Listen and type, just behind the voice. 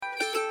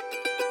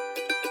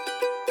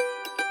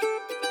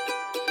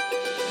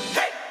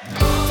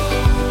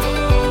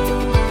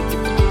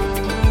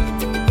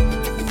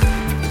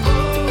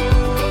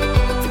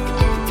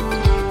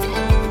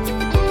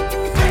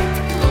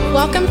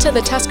Welcome to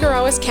the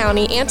Tuscarawas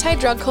County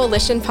Anti-Drug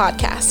Coalition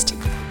podcast,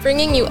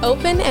 bringing you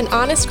open and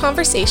honest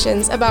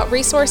conversations about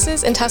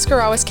resources in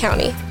Tuscarawas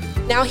County.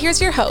 Now here's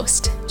your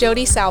host,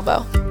 Jody Salvo.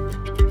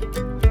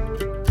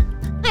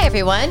 Hi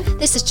everyone,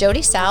 this is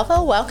Jody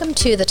Salvo. Welcome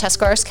to the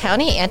Tuscarawas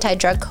County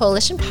Anti-Drug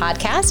Coalition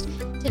podcast.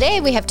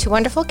 Today we have two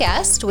wonderful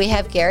guests. We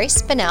have Gary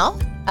Spinell,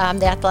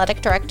 the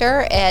athletic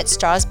director at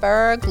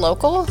Strasburg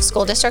Local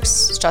School District,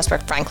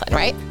 Strasburg-Franklin,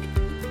 right?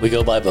 We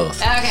go by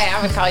both. Okay, I'm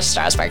going to call you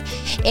Strasburg.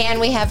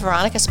 And we have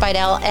Veronica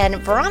Spidell, and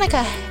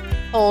Veronica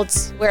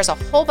wears a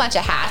whole bunch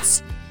of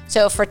hats.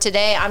 So for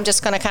today, I'm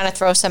just going to kind of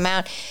throw some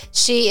out.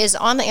 She is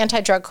on the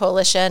Anti-Drug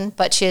Coalition,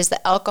 but she is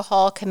the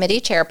Alcohol Committee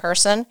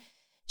chairperson.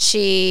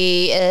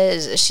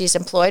 She's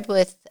employed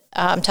with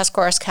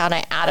Tuscarawas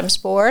County Adams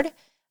Board.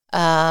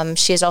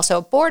 She is also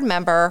a board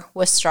member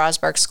with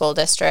Strasburg School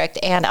District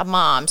and a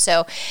mom.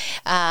 So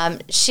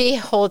she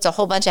holds a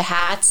whole bunch of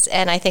hats,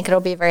 and I think it'll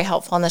be very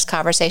helpful in this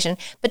conversation.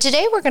 But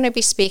today we're going to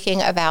be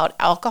speaking about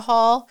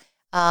alcohol,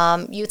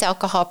 youth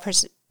alcohol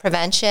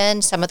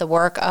prevention, some of the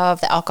work of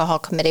the Alcohol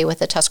Committee with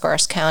the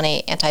Tuscarawas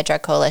County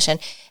Anti-Drug Coalition.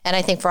 And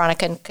I think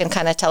Veronica can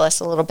kind of tell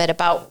us a little bit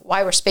about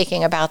why we're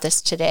speaking about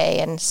this today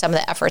and some of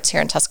the efforts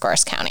here in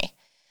Tuscarawas County.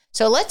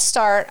 So let's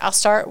start. I'll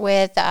start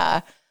with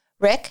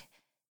Rick.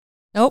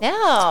 Nope.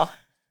 No.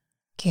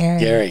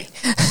 Gary.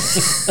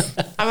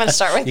 I'm going to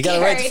start with you got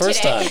it right the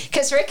first time.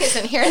 Because Rick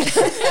isn't here.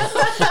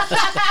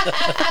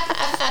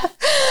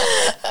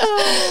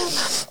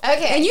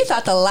 Okay. And you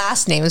thought the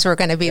last names were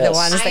going to be the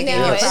ones that gave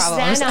you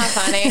problems. Is that not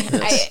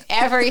funny?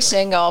 Every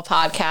single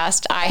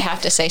podcast, I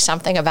have to say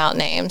something about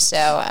names.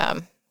 So,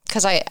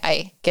 because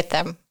I get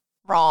them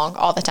wrong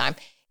all the time.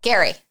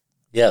 Gary.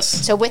 Yes.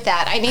 So with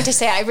that, I need to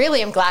say I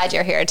really am glad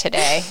you're here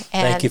today.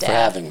 And, thank you for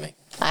having me.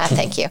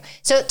 Thank you.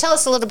 So tell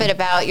us a little bit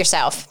about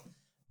yourself.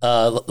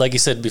 Like you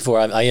said before,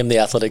 I am the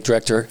athletic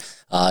director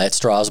at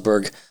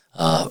Strasburg,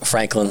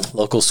 Franklin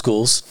Local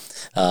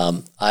Schools.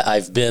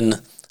 I've been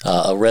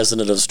a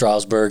resident of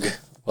Strasburg,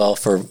 well,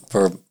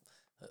 for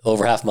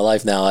over half my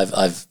life now.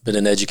 I've been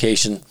in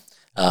education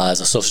as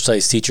a social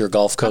studies teacher,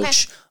 golf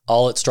coach,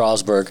 all at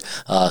Strasburg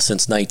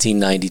since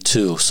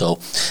 1992. So,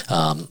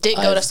 did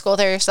you go to school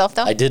there yourself,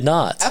 though? I did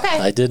not. Okay.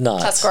 I did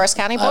not. Tuscarawas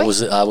County boy?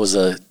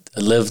 I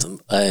lived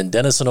in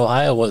Denison,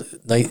 Ohio,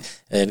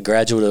 and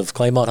graduate of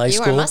Claymont High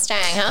School. You were a Mustang,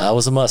 huh? I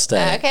was a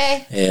Mustang.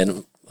 Okay.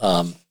 And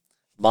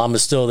mom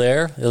is still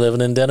there,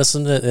 living in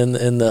Denison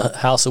in the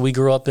house that we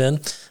grew up in.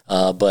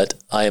 But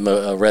I am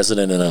a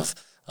resident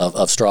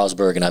of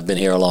Strasburg, and I've been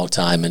here a long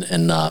time.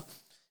 And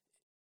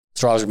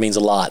Strasburg means a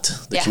lot.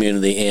 The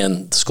community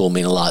and the school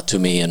mean a lot to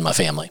me and my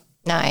family.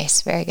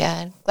 Nice. Very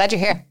good. Glad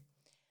you're here.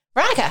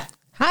 Veronica.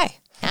 Hi.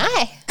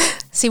 Hi.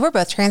 See, we're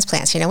both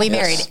transplants. We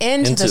married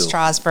into the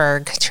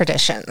Strasburg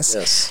traditions.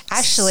 Yes.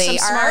 Actually,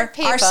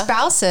 our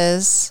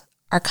spouses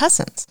are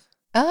cousins.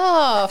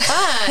 Oh,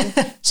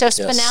 fun. So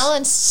Spinell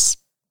and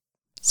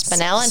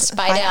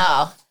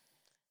Spidell.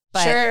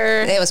 But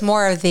sure. It was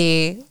more of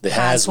the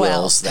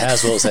Haswells. The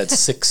Haswells had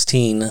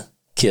 16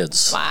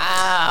 kids.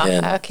 Wow.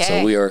 And okay.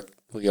 So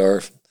we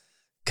are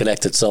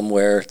connected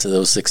somewhere to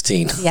those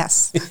 16.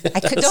 Yes.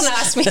 Don't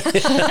ask me.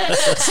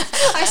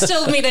 I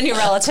still meet a new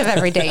relative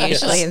every day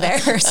usually in there.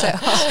 So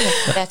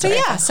That's but right.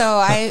 yeah, so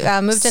I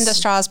moved into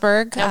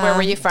Strasburg. Now, where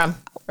were you from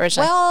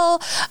originally?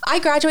 Well, I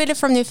graduated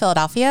from New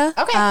Philadelphia.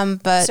 Okay.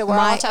 But so we're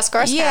all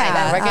Tuscarawas County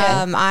then.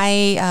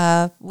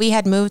 We're good. We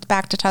had moved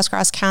back to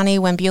Tuscarawas County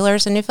when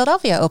Bueller's in New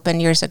Philadelphia opened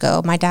years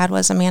ago. My dad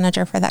was a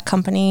manager for that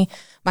company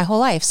my whole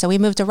life. So we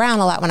moved around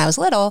a lot when I was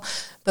little,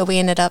 but we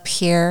ended up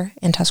here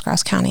in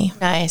Tuscarawas County.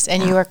 Nice.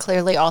 And you are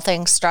clearly all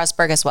things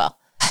Strasburg as well.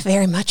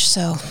 Very much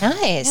so.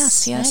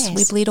 Nice. Yes. Nice.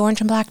 We bleed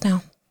orange and black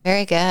now.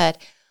 Very good.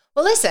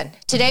 Well, listen,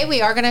 today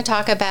we are going to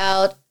talk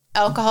about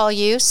alcohol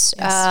use.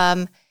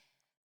 Yes.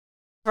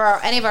 For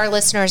any of our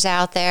listeners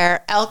out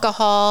there,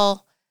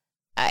 alcohol,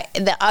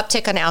 the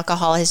uptick on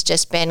alcohol has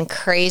just been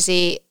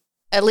crazy,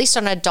 at least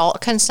on adult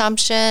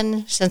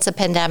consumption, since the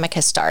pandemic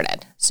has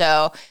started.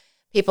 So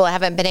people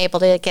haven't been able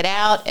to get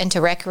out and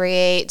to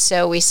recreate.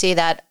 So we see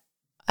that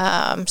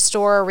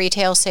store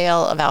retail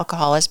sale of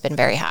alcohol has been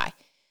very high.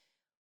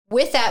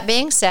 With that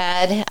being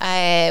said,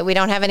 we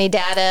don't have any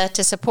data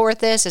to support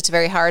this. It's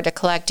very hard to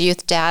collect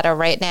youth data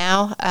right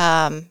now,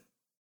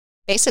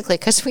 basically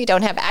because we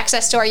don't have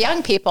access to our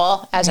young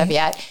people as of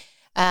yet.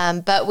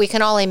 But we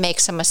can only make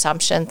some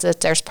assumptions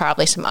that there's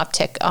probably some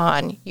uptick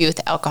on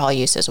youth alcohol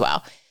use as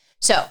well.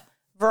 So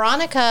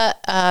Veronica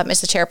is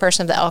the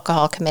chairperson of the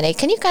Alcohol Committee.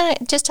 Can you kind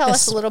of just tell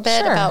us a little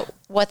bit about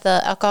what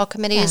the Alcohol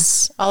Committee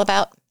is all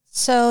about?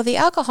 So the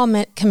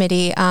Alcohol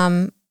Committee,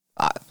 kind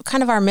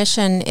of our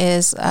mission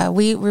is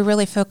we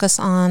really focus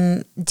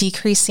on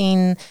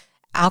decreasing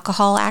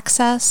alcohol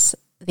access,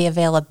 the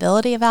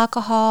availability of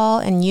alcohol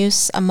and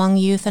use among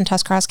youth in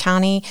Tuscarawas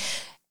County.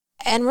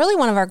 And really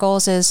one of our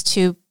goals is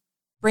to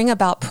bring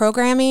about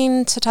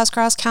programming to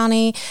Tuscarawas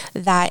County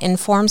that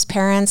informs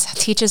parents,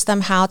 teaches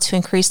them how to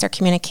increase their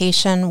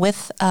communication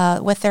with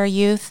their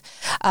youth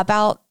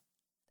about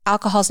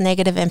alcohol's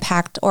negative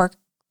impact or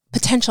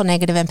potential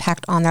negative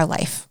impact on their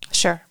life.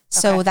 Sure.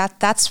 So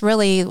that's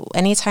really,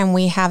 anytime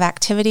we have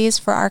activities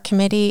for our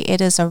committee,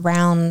 it is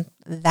around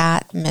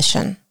that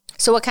mission.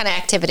 So what kind of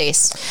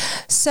activities?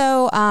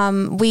 So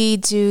we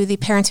do the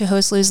Parents Who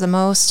Host Lose the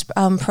Most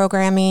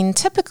programming,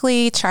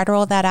 typically try to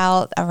roll that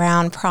out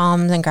around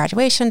proms and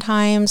graduation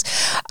times.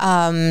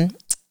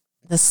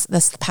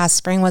 This past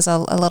spring was a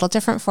little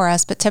different for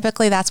us, but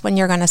typically that's when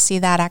you're going to see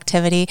that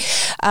activity.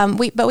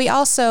 We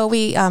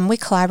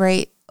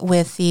collaborate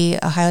with the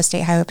Ohio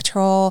State Highway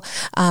Patrol,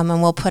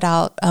 and we'll put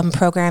out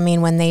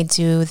programming when they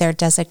do their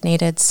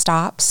designated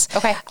stops.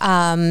 Okay.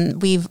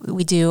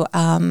 We do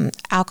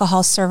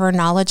alcohol server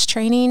knowledge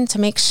training to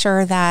make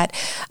sure that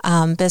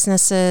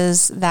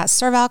businesses that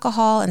serve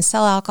alcohol and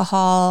sell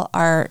alcohol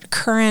are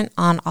current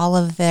on all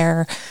of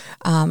their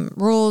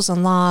rules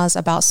and laws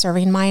about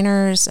serving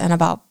minors and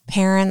about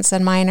parents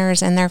and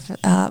minors in their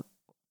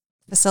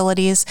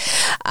facilities.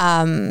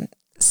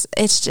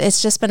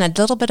 It's just been a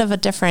little bit of a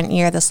different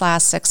year this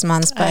last 6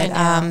 months,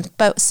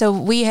 but so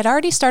we had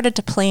already started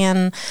to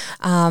plan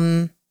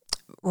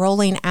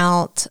rolling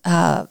out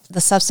the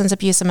Substance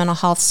Abuse and Mental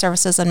Health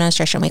Services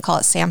Administration. We call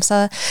it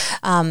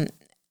SAMHSA.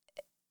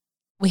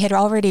 We had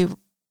already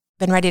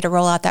been ready to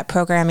roll out that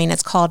programming.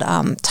 It's called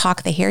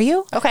Talk They Hear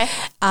You. Okay.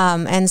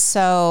 And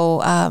so,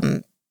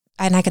 and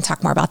I can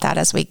talk more about that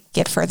as we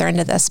get further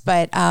into this,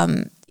 but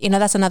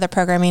that's another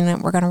programming that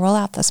we're going to roll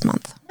out this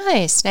month.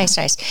 Nice.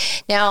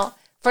 Now,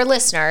 for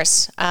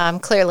listeners,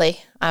 clearly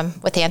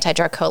I'm with the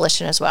Anti-Drug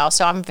Coalition as well,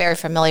 so I'm very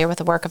familiar with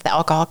the work of the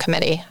Alcohol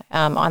Committee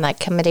on that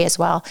committee as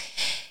well.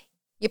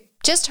 You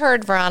just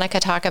heard Veronica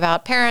talk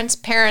about parents,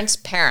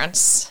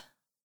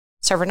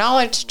 server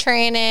knowledge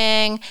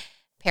training,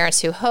 Parents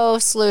Who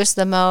Host Lose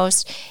the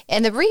Most.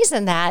 And the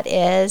reason that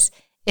is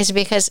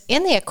because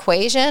in the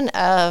equation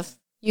of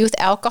youth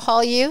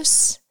alcohol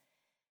use,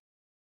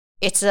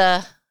 it's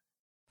a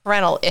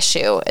parental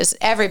issue is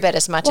every bit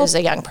as much as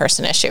a young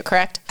person issue,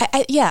 correct?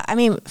 I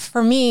mean,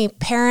 for me,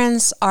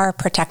 parents are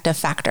protective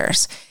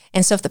factors.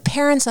 And so if the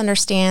parents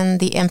understand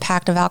the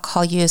impact of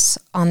alcohol use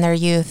on their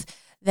youth,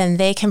 then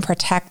they can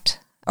protect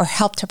or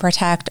help to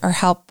protect or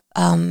help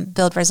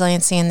build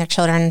resiliency in their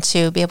children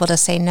to be able to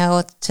say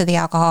no to the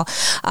alcohol.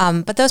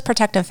 But those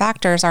protective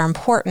factors are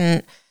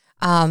important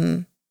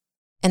in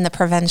the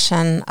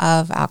prevention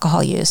of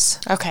alcohol use.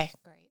 Okay.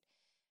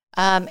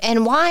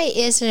 And why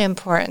is it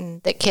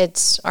important that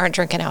kids aren't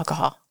drinking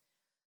alcohol?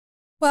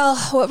 Well,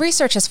 what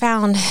research has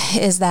found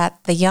is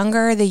that the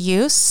younger the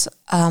use,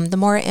 the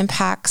more it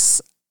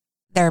impacts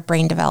their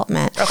brain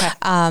development. Okay.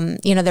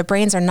 Their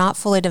brains are not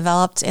fully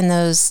developed in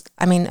those.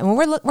 I mean,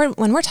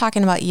 when we're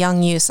talking about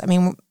young use, I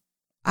mean,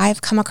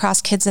 I've come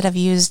across kids that have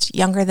used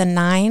younger than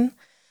 9.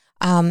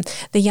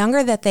 The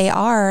younger that they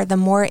are, the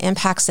more it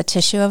impacts the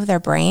tissue of their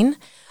brain.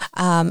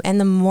 And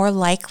the more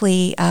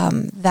likely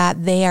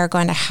that they are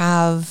going to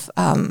have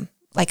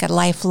like a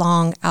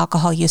lifelong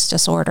alcohol use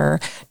disorder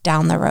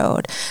down the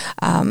road.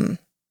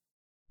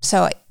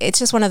 So it's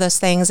just one of those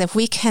things. If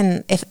we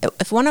can,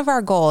 if one of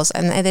our goals,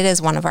 and it is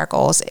one of our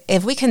goals,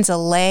 if we can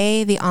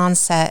delay the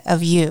onset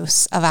of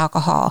use of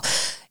alcohol,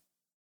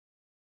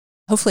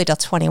 hopefully till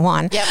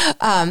 21. Yep.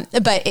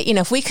 But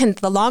if we can,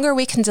 the longer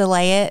we can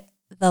delay it,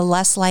 the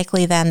less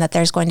likely then that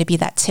there's going to be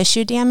that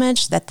tissue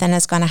damage that then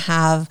is going to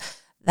have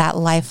that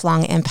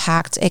lifelong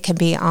impact. It can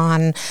be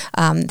on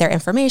their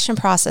information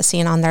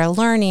processing, on their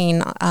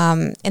learning,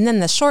 and then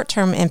the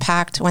short-term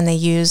impact when they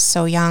use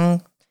so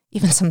young,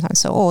 even sometimes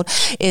so old,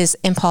 is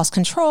impulse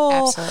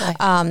control,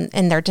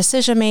 and their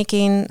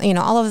decision-making.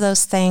 All of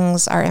those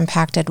things are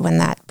impacted when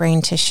that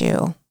brain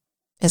tissue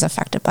is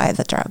affected by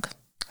the drug.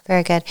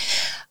 Very good.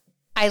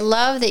 I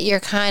love that you're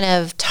kind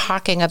of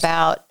talking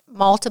about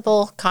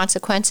multiple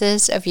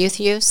consequences of youth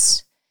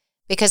use,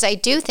 because I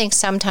do think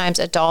sometimes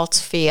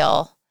adults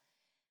feel,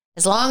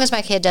 as long as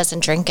my kid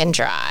doesn't drink and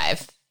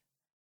drive,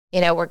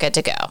 we're good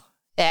to go.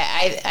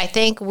 I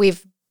think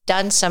we've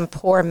done some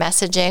poor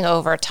messaging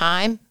over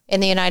time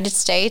in the United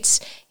States.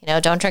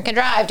 Don't drink and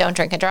drive, don't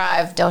drink and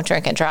drive, don't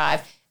drink and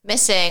drive,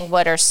 missing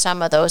what are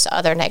some of those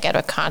other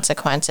negative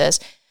consequences.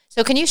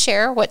 So can you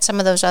share what some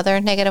of those other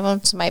negative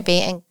ones might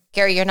be? And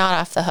Gary, you're not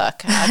off the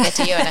hook. I'll get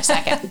to you in a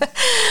second.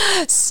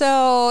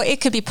 So it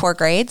could be poor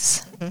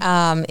grades.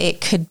 Mm-hmm. It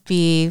could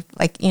be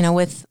like,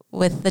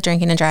 with the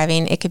drinking and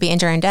driving, it could be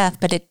injury and death,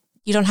 but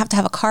you don't have to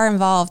have a car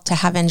involved to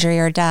have injury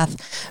or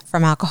death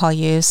from alcohol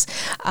use.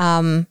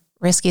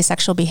 Risky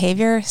sexual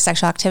behavior,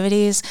 sexual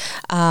activities,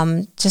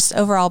 just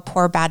overall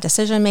poor, bad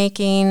decision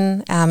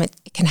making.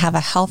 It can have a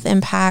health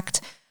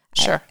impact.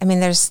 Sure. I mean,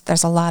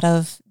 there's a lot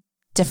of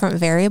different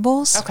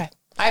variables. Okay.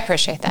 I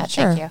appreciate that.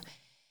 Sure. Thank you.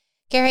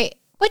 Gary,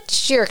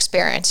 what's your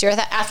experience? You're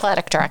the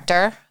athletic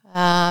director,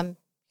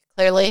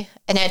 clearly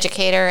an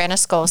educator in a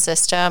school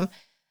system.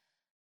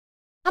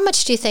 How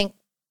much do you think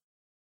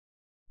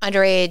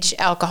underage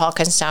alcohol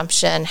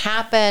consumption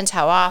happens?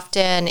 How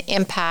often?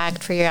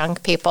 Impact for your young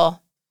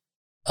people?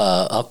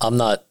 I'm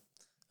not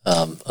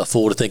a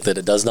fool to think that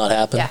it does not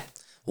happen. Yeah.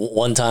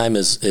 One time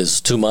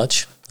is too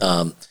much.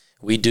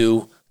 We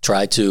do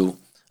try to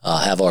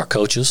have our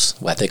coaches.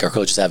 I think our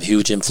coaches have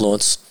huge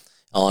influence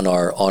on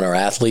our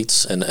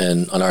athletes and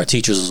on our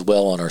teachers as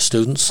well, on our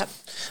students. Yep.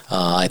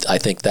 I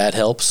think that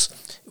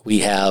helps. We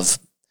have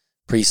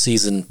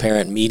preseason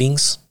parent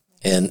meetings,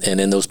 and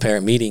in those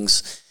parent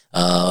meetings,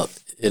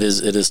 it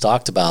is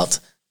talked about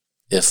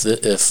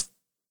if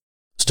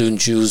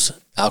students use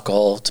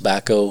alcohol,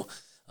 tobacco,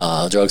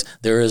 drugs,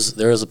 there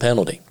is a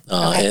penalty,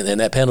 and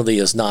that penalty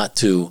is not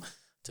to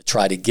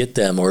try to get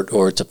them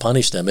or to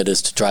punish them. It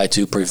is to try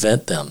to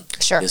prevent them.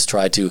 Sure. It's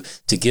try to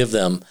give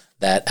them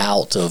that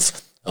out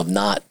of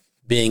not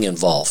being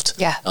involved.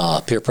 Yeah.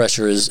 Peer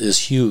pressure is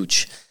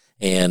huge,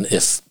 and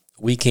if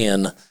we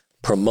can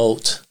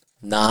promote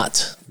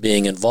not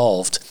being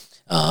involved,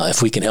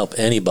 if we can help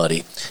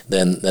anybody,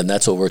 then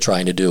that's what we're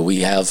trying to do.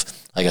 We have,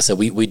 like I said,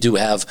 we do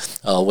have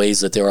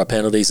ways that there are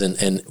penalties,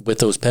 and with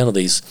those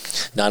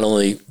penalties, not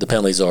only the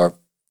penalties are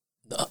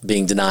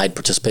being denied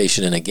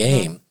participation in a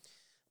game,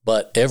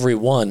 but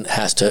everyone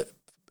has to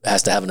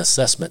have an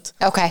assessment.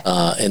 Okay.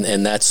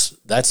 And that's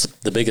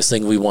the biggest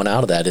thing we want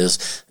out of that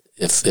is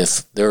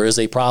if there is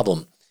a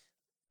problem.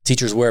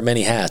 Teachers wear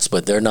many hats,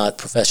 but they're not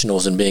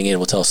professionals in being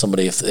able to tell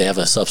somebody if they have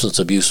a substance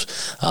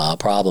abuse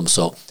problem.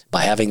 So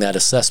by having that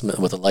assessment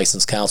with a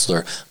licensed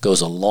counselor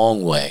goes a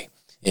long way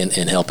in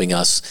helping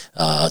us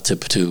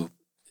to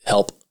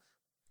help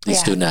these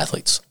student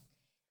athletes.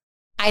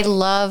 I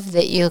love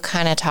that you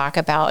kind of talk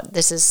about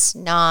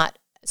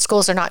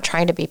schools are not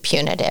trying to be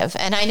punitive.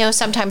 And I know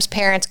sometimes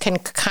parents can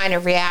kind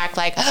of react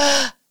like,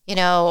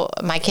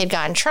 my kid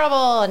got in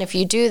trouble, and if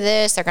you do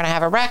this, they're going to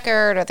have a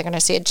record, or they're going to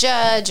see a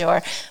judge,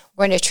 or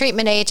we're in a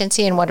treatment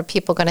agency, and what are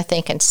people going to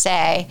think and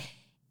say?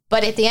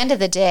 But at the end of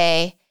the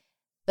day,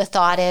 the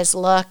thought is,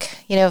 look,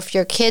 if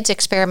your kid's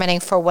experimenting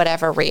for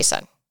whatever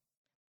reason,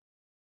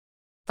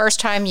 first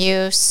time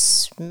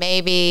use,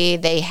 maybe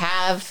they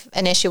have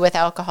an issue with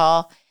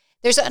alcohol,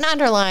 there's an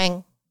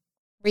underlying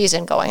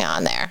reason going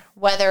on there,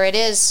 whether it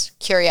is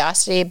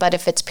curiosity, but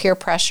if it's peer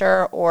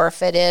pressure, or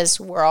if it is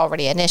we're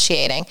already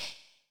initiating.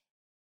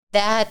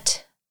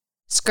 That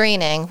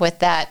screening with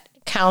that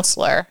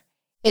counselor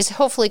is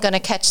hopefully going to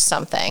catch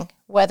something,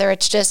 whether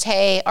it's just,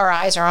 hey, our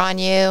eyes are on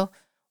you,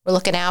 we're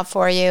looking out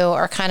for you,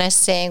 or kind of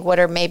saying what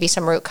are maybe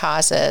some root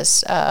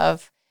causes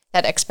of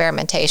that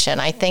experimentation.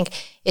 I think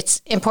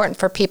it's important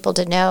for people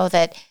to know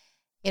that,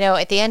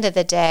 at the end of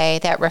the day,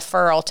 that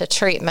referral to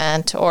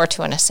treatment or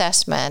to an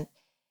assessment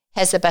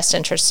has the best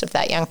interests of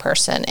that young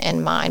person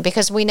in mind,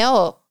 because we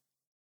know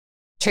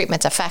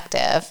treatment's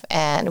effective,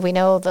 and we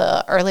know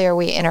the earlier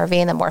we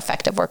intervene, the more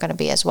effective we're going to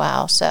be as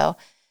well. So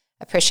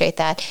I appreciate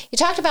that. You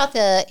talked about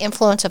the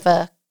influence of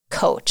a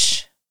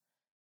coach.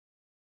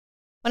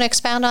 Want to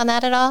expound on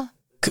that at all?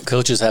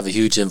 Coaches have a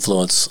huge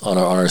influence on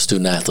our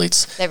student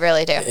athletes. They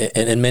really do.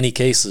 And in many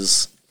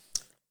cases,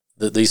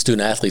 these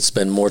student athletes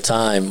spend more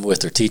time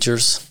with their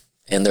teachers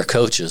and their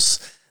coaches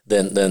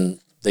than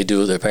they do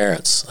with their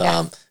parents.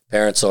 Yeah.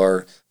 Parents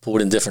are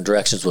pulled in different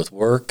directions with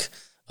work,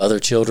 other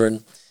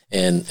children,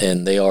 and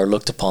they are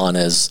looked upon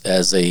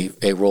as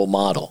a role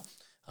model.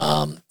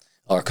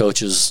 Our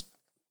coaches,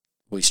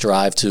 we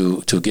strive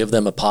to give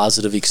them a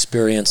positive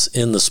experience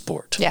in the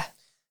sport. Yeah.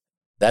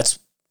 That's,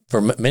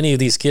 for many of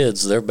these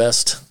kids, their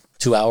best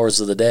 2 hours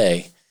of the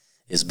day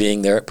is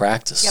being there at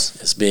practice,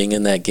 is being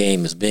in that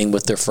game, is being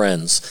with their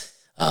friends,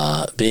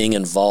 being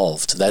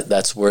involved.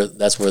 That's where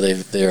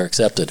they're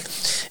accepted.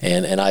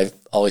 And I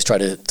always try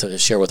to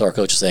share with our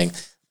coaches saying,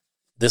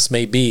 this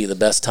may be the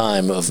best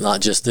time of not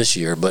just this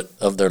year, but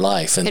of their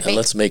life. And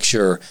let's make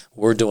sure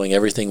we're doing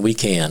everything we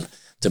can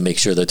to make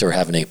sure that they're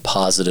having a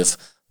positive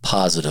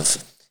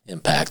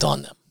impact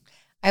on them.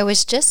 I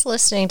was just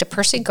listening to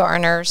Percy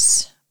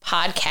Garner's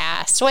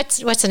podcast.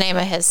 What's the name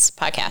of his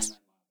podcast?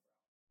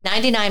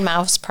 99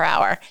 Miles Per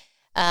Hour,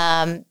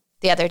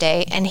 the other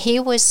day. And he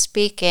was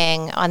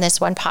speaking on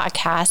this one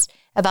podcast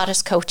about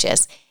his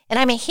coaches. And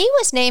I mean, he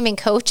was naming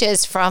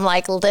coaches from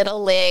like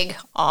Little League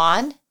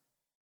on.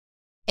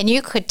 And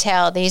you could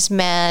tell these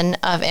men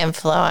of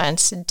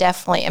influence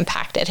definitely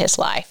impacted his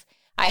life.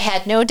 I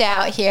had no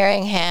doubt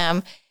hearing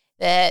him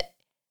that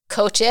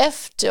Coach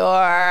Ift,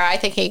 or I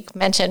think he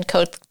mentioned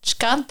Coach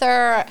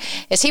Gunther,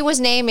 as he was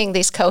naming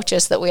these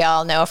coaches that we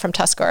all know from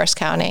Tuscarawas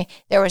County,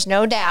 there was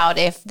no doubt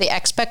if the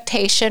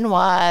expectation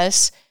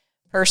was,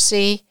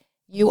 Percy,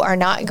 you are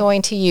not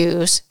going to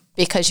use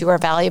because you are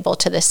valuable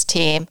to this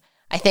team,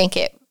 I think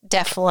it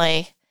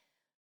definitely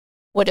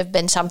would have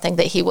been something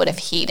that he would have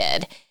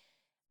heeded.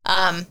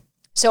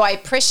 So I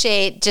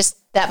appreciate just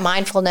that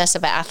mindfulness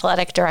of an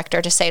athletic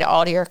director to say to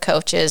all your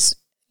coaches,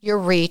 your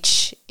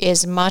reach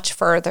is much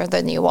further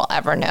than you will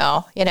ever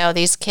know.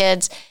 These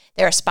kids,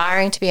 they're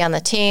aspiring to be on the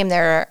team.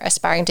 They're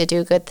aspiring to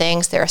do good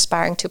things. They're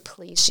aspiring to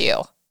please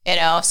you,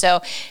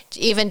 So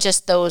even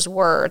just those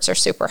words are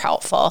super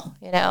helpful,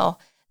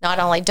 Not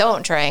only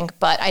don't drink,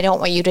 but I don't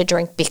want you to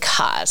drink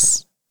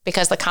because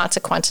the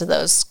consequences of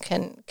those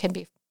can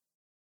be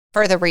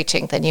further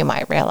reaching than you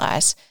might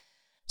realize.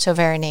 So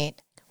very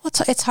neat. Well,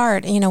 it's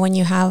hard, when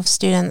you have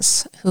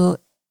students who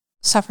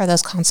suffer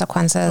those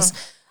consequences,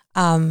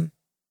 when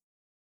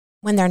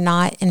they're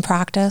not in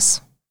practice,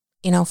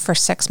 for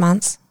 6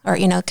 months, or,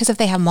 because if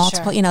they have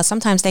multiple, Sure.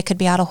 Sometimes they could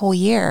be out a whole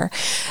year,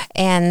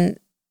 and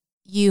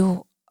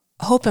you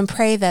hope and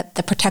pray that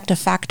the protective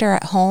factor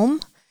at home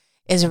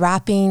is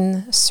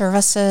wrapping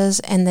services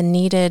and the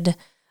needed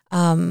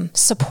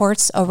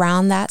supports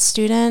around that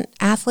student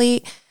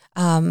athlete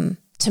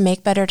to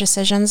make better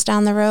decisions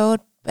down the road.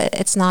 But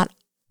it's not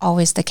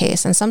always the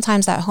case. And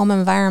sometimes that home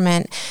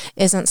environment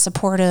isn't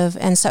supportive.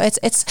 And so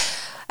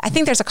I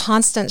think there's a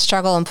constant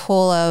struggle and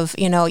pull of,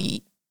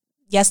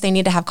 yes, they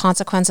need to have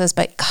consequences,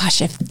 but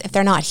gosh, if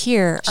they're not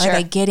here, Sure. are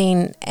they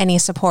getting any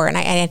support? And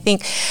I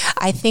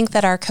think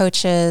that our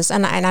coaches,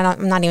 and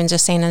I'm not even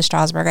just saying in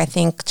Strasburg, I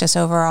think just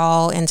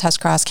overall in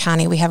Tuscarawas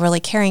County, we have really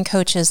caring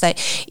coaches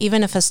that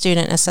even if a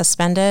student is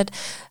suspended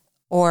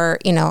or,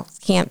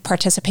 can't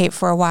participate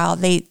for a while,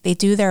 they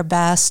do their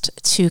best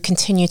to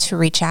continue to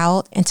reach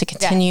out and to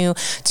continue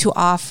to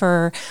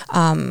offer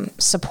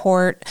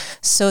support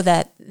so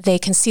that they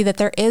can see that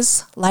there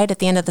is light at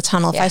the end of the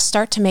tunnel. If I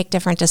start to make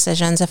different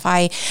decisions, if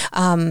I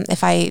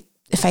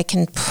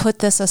can put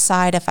this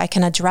aside, if I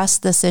can address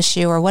this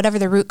issue or whatever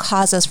the root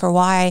causes for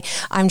why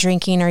I'm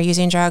drinking or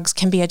using drugs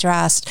can be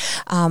addressed,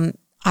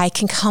 I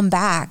can come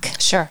back.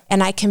 Sure.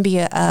 And I can be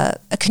a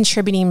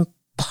contributing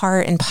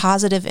part and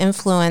positive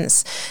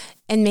influence,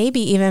 and maybe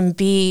even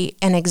be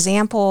an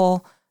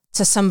example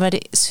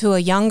to a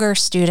younger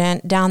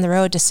student down the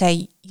road to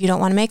say, you don't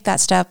want to make that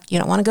step. You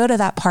don't want to go to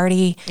that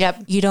party.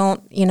 Yep. You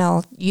don't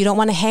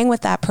want to hang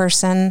with that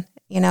person.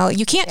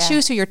 You can't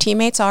choose who your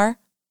teammates are.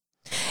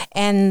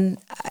 And,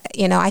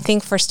 I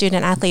think for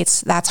student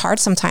athletes, that's hard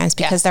sometimes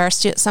because there are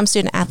some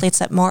student athletes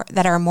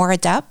that are more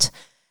adept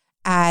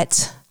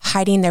at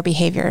hiding their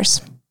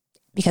behaviors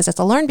because it's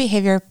a learned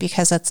behavior,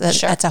 because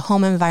it's a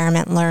home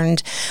environment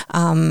learned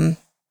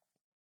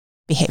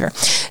behavior.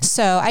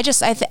 So I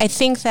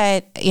think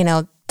that,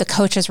 the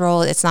coach's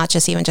role, it's not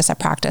just even just a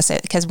practice,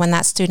 because when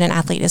that student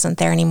athlete isn't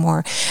there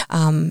anymore,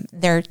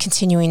 their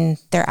continued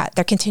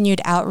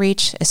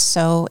outreach is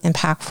so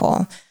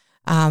impactful.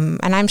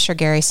 And I'm sure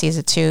Gary sees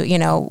it too.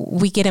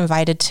 We get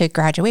invited to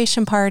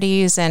graduation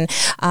parties and,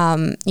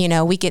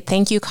 we get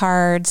thank you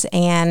cards,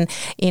 and,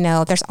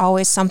 there's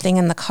always something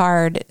in the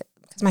card,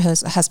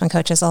 because my husband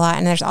coaches a lot,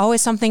 and there's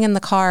always something in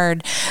the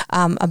card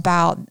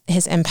about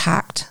his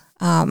impact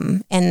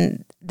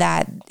and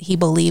that he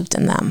believed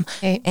in them.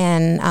 Okay.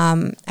 And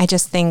I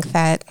just think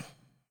that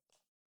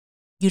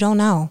you don't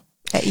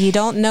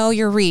know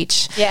your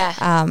reach. Yeah.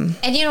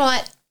 And you know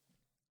what?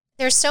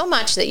 There's so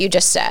much that you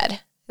just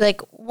said.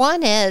 Like,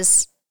 one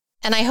is,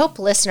 and I hope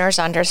listeners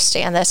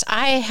understand this,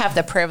 I have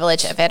the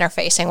privilege of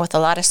interfacing with a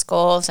lot of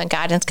schools and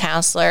guidance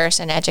counselors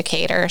and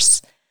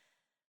educators.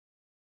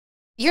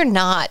 You're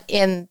not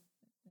in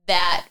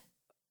that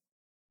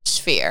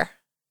sphere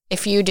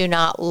if you do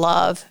not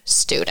love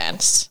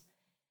students.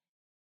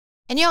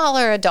 And y'all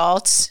are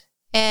adults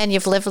and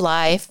you've lived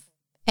life,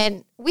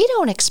 and we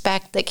don't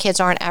expect that kids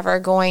aren't ever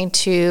going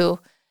to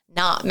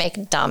not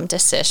make dumb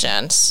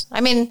decisions.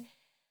 I mean,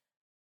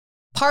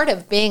 part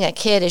of being a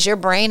kid is your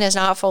brain is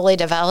not fully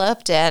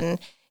developed. And,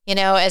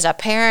 as a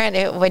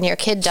parent, when your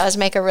kid does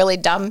make a really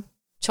dumb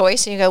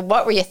choice and you go,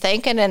 what were you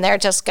thinking? And they're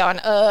just going,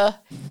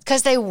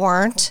 because they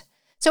weren't.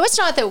 So it's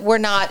not that we're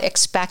not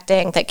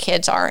expecting that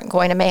kids aren't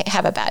going to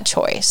have a bad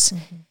choice.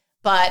 Mm-hmm.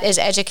 But as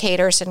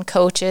educators and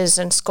coaches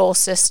and school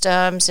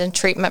systems and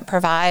treatment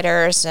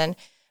providers and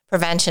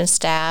prevention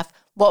staff,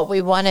 what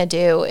we want to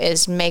do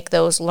is make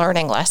those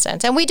learning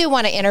lessons. And we do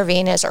want to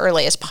intervene as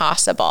early as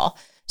possible.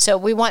 So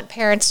we want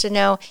parents to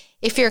know,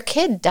 if your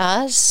kid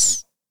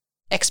does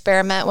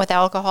experiment with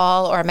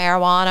alcohol or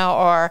marijuana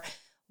or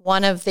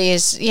one of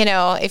these,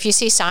 if you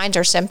see signs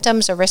or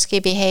symptoms of risky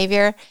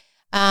behavior,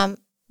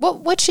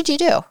 what should you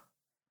do?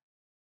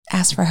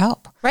 Ask for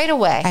help. Right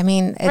away. I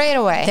mean, right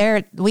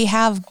away. We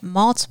have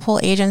multiple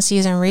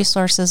agencies and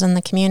resources in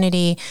the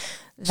community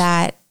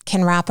that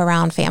can wrap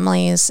around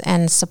families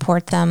and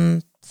support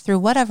them through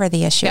whatever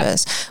the issue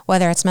is,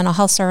 whether it's mental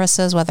health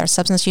services, whether it's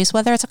substance use,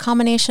 whether it's a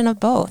combination of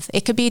both.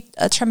 It could be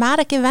a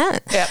traumatic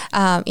event.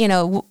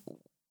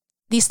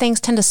 These things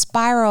tend to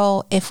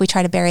spiral if we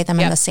try to bury them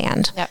in the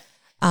sand.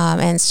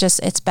 And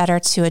it's better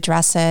to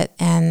address it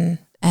and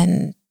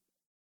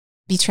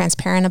be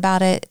transparent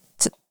about it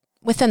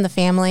within the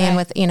family and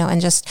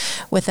and just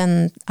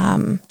within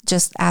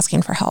just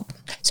asking for help.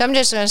 So I'm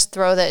just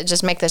going to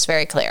just make this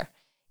very clear.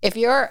 If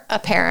you're a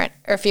parent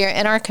or if you're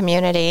in our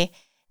community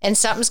and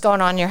something's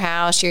going on in your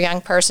house, your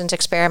young person's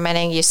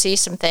experimenting, you see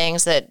some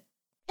things that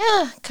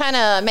kind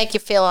of make you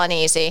feel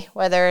uneasy,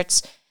 whether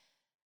it's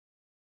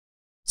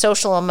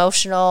social,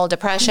 emotional,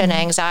 depression,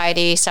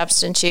 anxiety,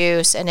 substance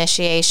use,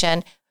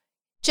 initiation,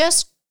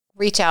 just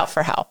reach out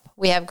for help.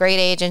 We have great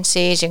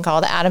agencies. You can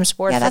call the Adams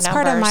Board for numbers.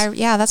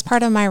 That's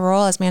part of my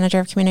role as manager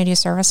of community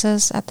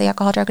services at the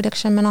Alcohol, Drug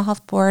Addiction, Mental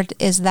Health Board,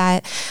 is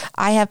that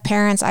I have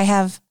parents, I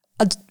have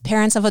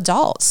parents of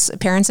adults,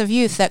 parents of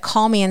youth that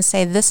call me and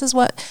say, this is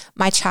what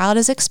my child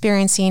is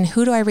experiencing.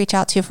 Who do I reach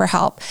out to for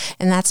help?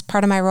 And that's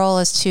part of my role,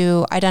 is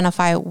to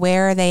identify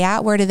where are they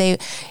at? Where do they,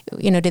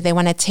 do they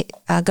want to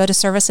go to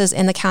services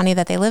in the county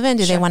that they live in?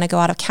 Do they want to go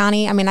out of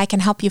county? I mean, I can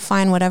help you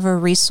find whatever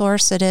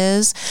resource it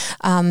is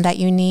that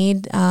you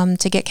need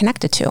to get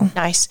connected to.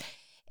 Nice.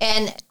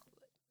 And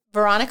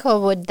Veronica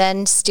would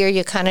then steer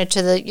you kind of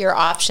to your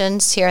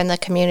options here in the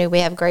community. We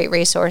have great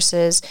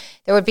resources.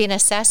 There would be an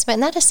assessment,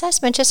 and that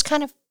assessment just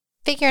kind of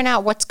figuring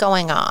out what's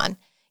going on,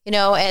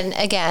 and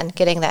again,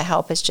 getting that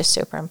help is just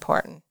super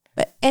important.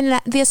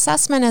 And the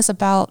assessment is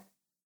about,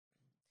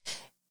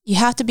 you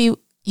have to be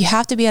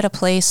at a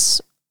place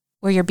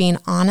where you're being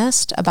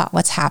honest about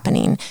what's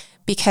happening.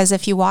 Because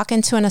if you walk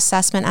into an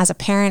assessment as a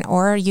parent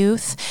or a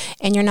youth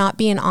and you're not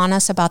being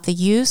honest about the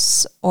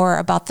use or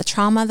about the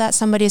trauma that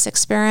somebody's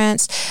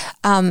experienced,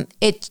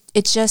 it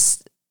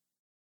just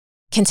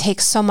can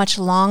take so much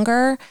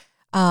longer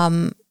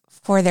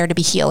for there to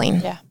be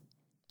healing. Yeah.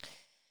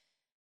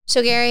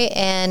 So Gary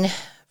and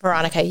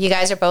Veronica, you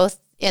guys are both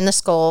in the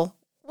school.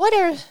 What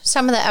are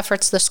some of the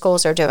efforts the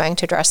schools are doing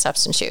to address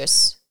substance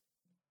use?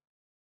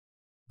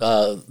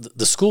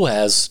 The school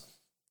has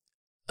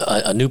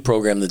a new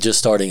program that just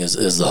starting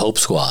is the Hope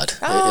Squad.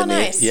 Oh,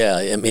 nice.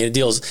 It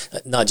deals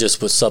not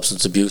just with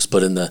substance abuse,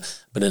 but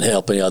in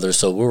helping others.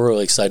 So we're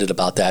really excited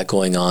about that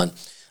going on.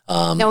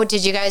 Now,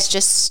 did you guys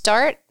just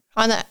start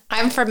on that?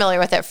 I'm familiar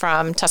with it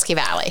from Tusky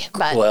Valley,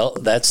 but well,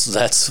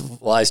 that's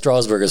why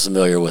Strasburg is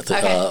familiar with it.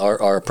 Okay.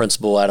 Our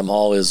principal, Adam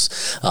Hall,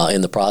 is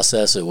in the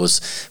process. It was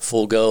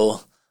full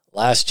go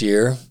last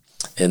year,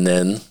 and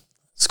then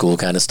school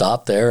kind of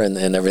stopped there, and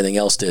everything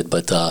else did.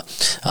 But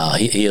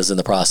he is in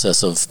the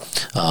process of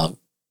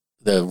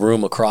the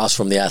room across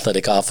from the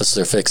athletic office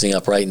they're fixing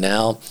up right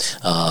now.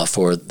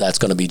 That's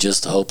going to be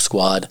just the Hope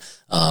Squad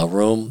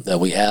room that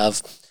we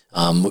have.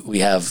 We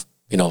have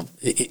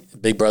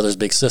big brothers,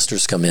 big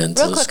sisters come in.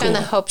 Real quick on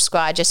the Hope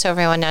Squad, just so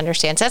everyone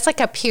understands, that's like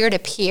a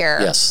peer-to-peer.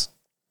 Yes.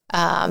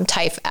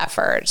 Type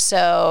effort.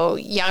 So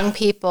young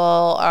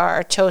people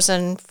are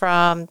chosen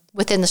from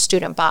within the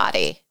student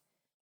body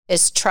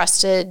as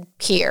trusted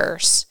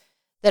peers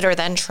that are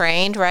then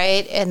trained,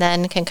 right? And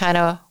then can kind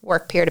of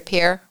work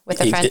peer-to-peer with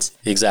their friends?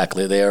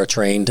 Exactly. They are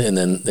trained, and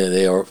then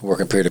they are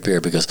working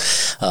peer-to-peer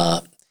because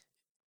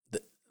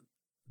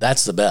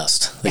that's the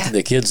best.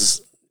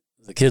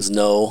 The kids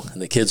know,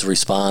 and the kids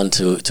respond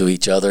to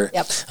each other.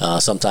 Yep.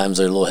 Sometimes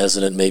they're a little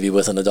hesitant maybe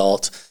with an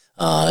adult.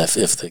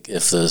 If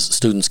the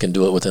students can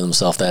do it within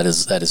themselves, that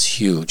is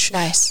huge.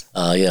 Nice.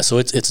 So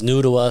it's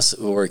new to us.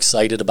 We're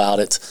excited about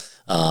it.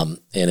 And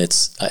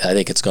I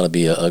think it's going to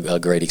be a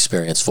great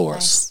experience for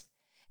us.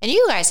 And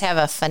you guys have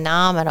a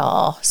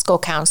phenomenal school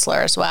counselor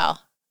as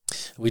well.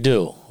 We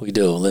do.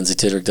 Lindsay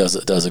Tidrick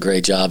does a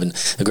great job, and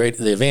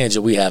the advantage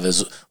that we have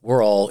is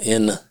we're all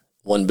in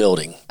one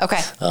building.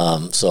 Okay.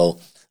 So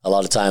a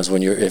lot of times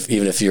when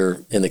even if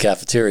you're in the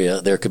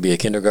cafeteria, there could be a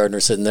kindergartner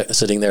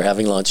sitting there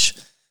having lunch,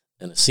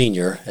 and a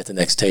senior at the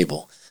next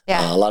table.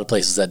 Yeah. A lot of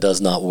places that does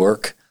not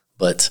work,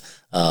 but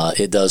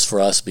it does for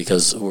us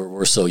because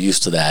we're so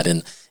used to that,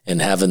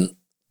 and having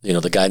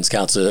the guidance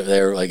counselor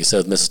there, like you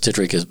said, with Mrs.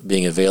 Tidrick, is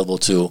being available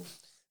to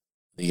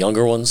the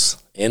younger ones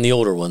and the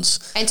older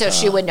ones. And so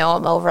she would know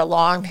them over a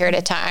long period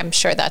of time. I'm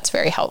sure that's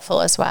very helpful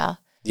as well.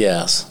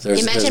 Yes.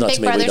 You mentioned big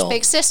brothers,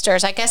 big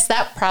sisters. I guess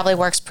that probably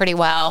works pretty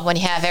well when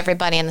you have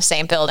everybody in the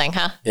same building,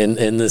 huh?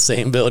 In the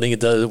same building,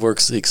 it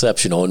works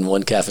exceptional in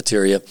one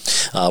cafeteria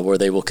where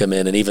they will come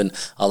in. And even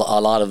a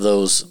lot of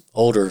those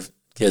older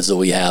kids that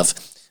we have,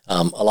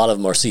 a lot of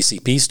them are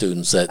CCP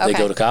students that they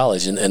go to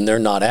college, and they're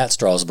not at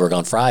Strasburg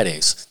on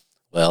Fridays.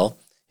 Well,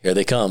 here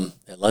they come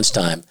at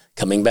lunchtime,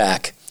 coming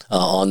back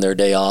on their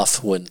day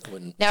off.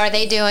 Now, are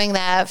they doing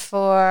that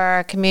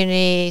for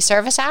community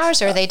service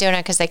hours, or are they doing it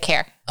because they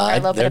care?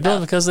 They're doing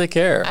it because they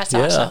care. That's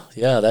awesome.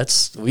 Yeah.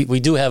 We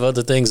do have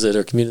other things that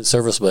are community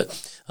service, but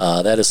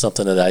that is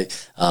something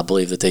that I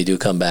believe that they do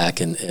come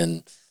back,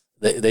 and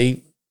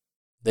they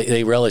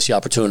relish the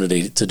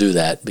opportunity to do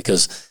that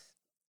because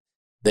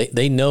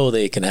they know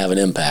they can have an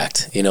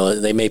impact.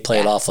 They may play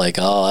it off like,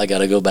 oh, I got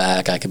to go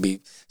back. I could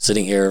be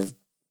sitting here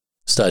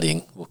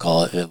studying, we'll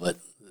call it, but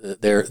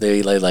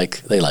they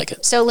like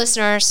it. So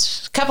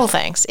listeners, a couple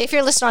things. If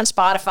you're listening on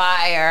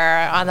Spotify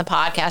or on the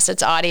podcast,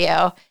 it's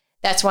audio.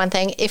 That's one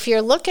thing. If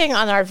you're looking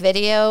on our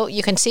video,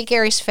 you can see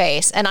Gary's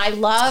face. And I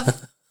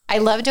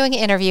love doing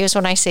interviews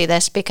when I see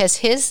this because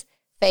his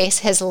face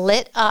has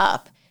lit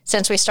up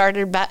since we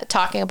started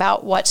talking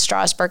about what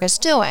Strasburg is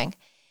doing.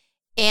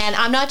 And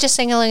I'm not just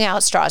singling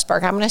out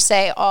Strasburg. I'm going to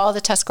say all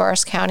the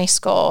Tuscarawas County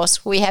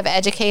schools. We have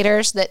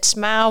educators that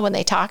smile when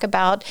they talk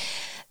about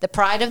the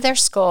pride of their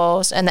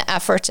schools and the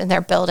efforts in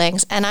their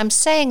buildings. And I'm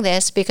saying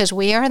this because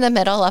we are in the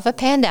middle of a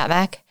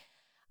pandemic.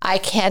 I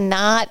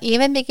cannot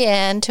even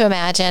begin to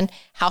imagine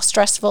how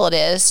stressful it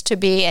is to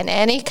be in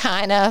any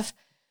kind of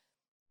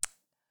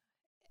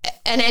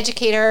an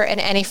educator in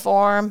any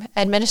form,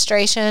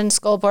 administration,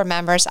 school board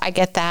members. I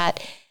get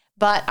that.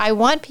 But I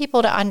want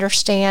people to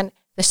understand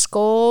the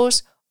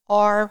schools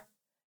are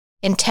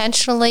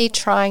intentionally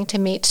trying to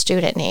meet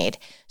student need.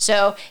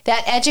 So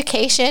that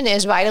education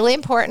is vitally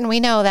important. We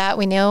know that.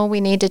 We know we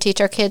need to teach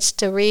our kids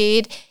to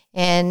read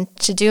and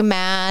to do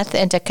math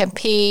and to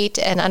compete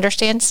and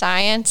understand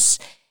science.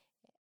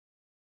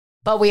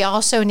 But we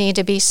also need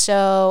to be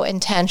so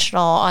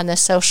intentional on the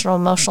social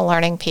emotional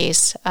learning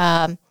piece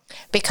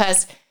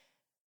because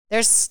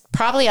there's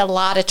probably a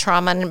lot of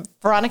trauma. And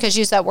Veronica's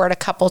used that word a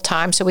couple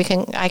times, so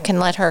I can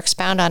let her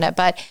expound on it.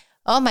 But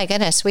oh my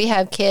goodness, we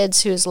have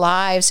kids whose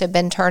lives have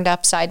been turned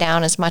upside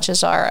down as much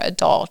as our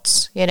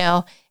adults,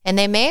 and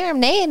they may or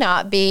may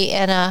not be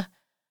in a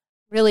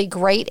really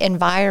great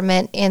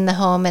environment in the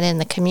home and in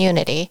the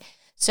community.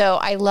 So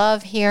I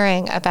love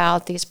hearing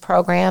about these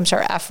programs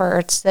or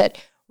efforts that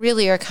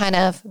really are kind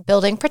of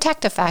building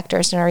protective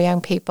factors in our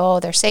young people,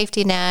 their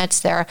safety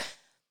nets, their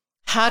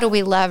how do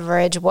we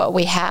leverage what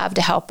we have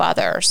to help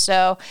others.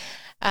 So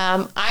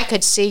I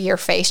could see your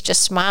face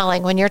just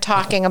smiling when you're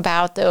talking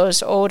about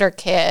those older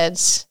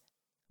kids,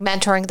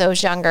 mentoring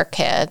those younger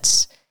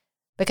kids,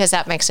 because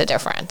that makes a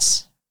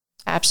difference.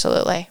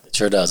 Absolutely. It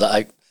sure does.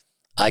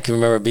 I can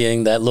remember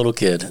being that little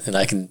kid, and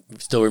I can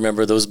still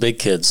remember those big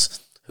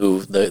kids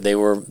who they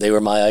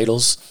were my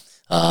idols,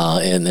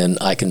 and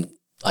I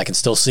can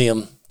still see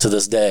them to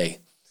this day.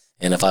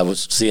 And if I would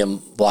see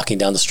them walking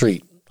down the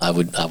street, I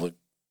would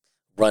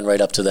run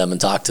right up to them and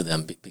talk to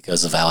them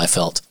because of how I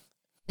felt.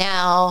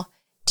 Now,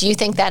 do you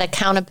think that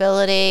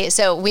accountability,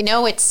 so we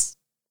know it's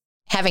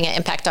having an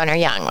impact on our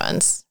young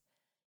ones.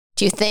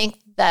 Do you think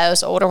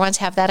those older ones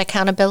have that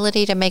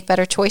accountability to make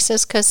better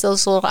choices because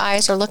those little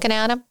eyes are looking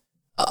at them?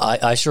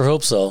 I sure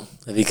hope so,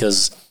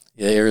 because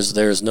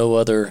there's no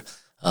other,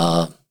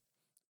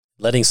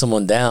 letting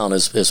someone down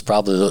is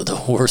probably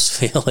the worst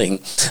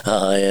feeling.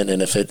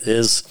 And if it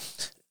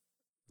is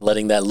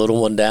letting that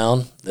little one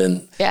down,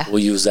 then we'll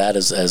use that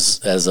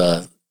as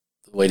a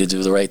way to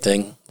do the right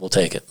thing. We'll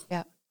take it.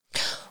 Yeah.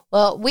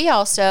 Well,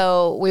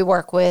 we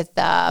work with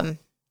the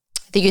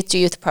Youth to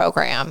Youth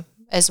program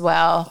as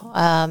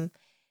well.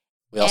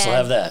 We also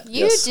have that.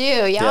 You do.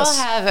 Y'all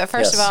have,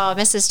 first of all,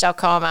 Mrs.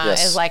 Delcoma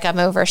is like a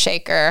mover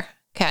shaker,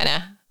 kind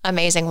of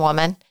amazing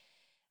woman.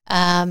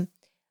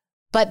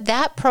 But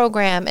that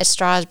program at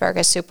Strasburg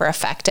is super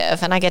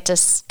effective, and I get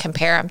to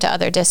compare them to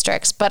other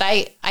districts. But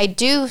I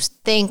do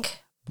think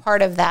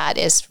part of that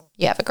is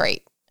you have a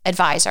great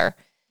advisor.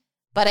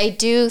 But I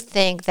do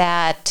think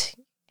that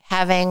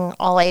having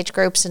all age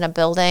groups in a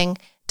building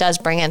does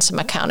bring in some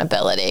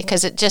accountability,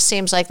 because it just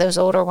seems like those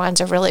older ones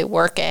are really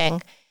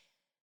working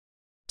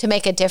to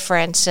make a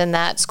difference in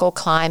that school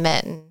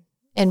climate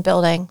and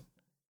building.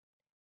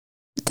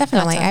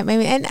 Definitely. I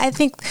mean, and I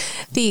think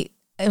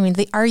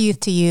our Youth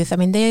to Youth,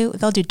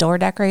 they'll do door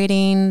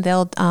decorating.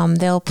 They'll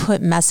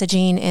put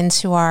messaging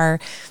into our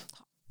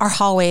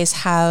hallways.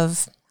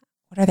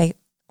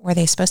 Were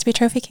they supposed to be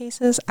trophy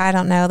cases? I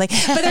don't know. But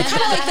they're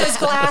kind of like those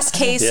glass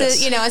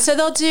cases, and so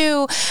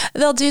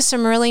they'll do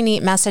some really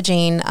neat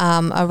messaging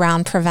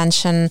around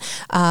prevention.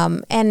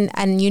 And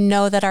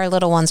that our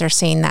little ones are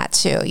seeing that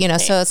too,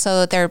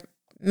 so they're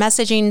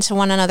messaging to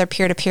one another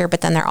peer to peer, but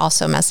then they're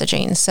also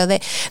messaging. So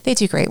they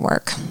do great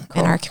work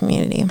in our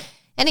community.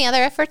 Any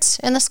other efforts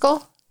in the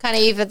school? Kind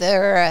of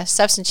either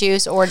substance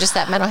use or just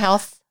that mental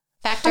health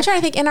factor? I'm trying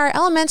to think. In our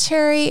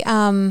elementary,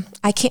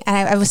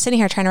 I was sitting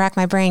here trying to rack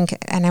my brain.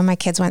 I know my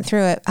kids went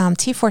through it.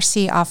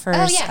 T4C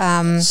offers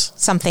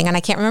something, and I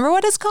can't remember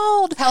what it's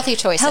called. Healthy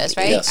Choices,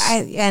 right? Yes.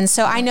 And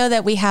so I know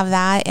that we have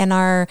that in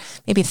our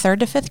maybe 3rd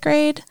to 5th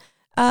grade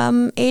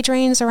age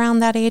range, around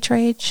that age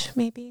range,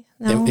 maybe.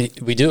 No?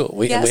 We do.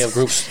 We have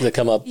groups that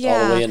come up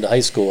all the way into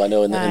high school. I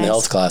know in the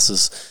health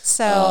classes.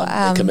 So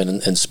they come in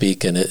and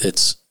speak, and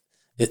it's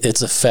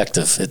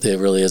effective. It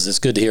really is. It's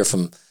good to hear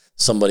from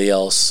somebody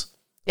else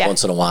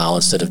once in a while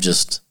instead of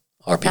just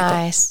our people.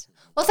 Nice.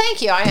 Well,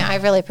 thank you. I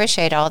really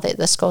appreciate all that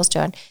the school's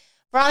doing.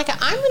 Veronica,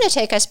 I'm going to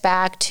take us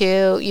back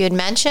to, you had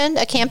mentioned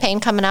a campaign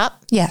coming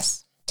up.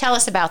 Yes. Tell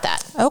us about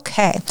that.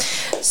 Okay.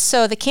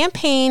 So the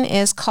campaign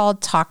is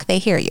called Talk They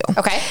Hear You.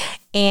 Okay.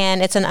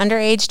 And it's an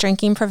underage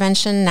drinking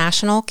prevention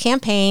national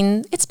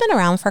campaign. It's been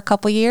around for a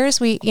couple years.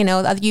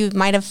 You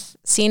might have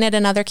seen it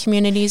in other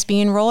communities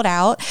being rolled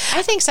out.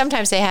 I think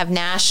sometimes they have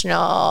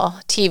national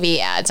TV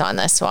ads on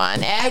this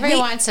one. Every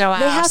once in a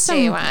while, I'll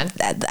see one.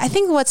 I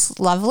think what's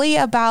lovely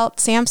about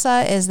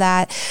SAMHSA is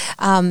that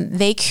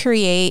they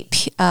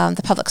create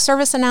the public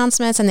service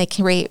announcements, and they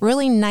create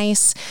really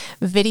nice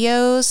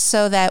videos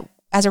so that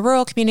as a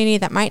rural community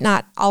that might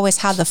not always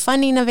have the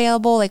funding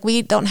available,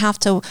 we don't have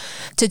to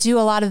do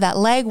a lot of that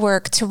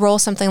legwork to roll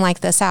something like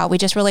this out. We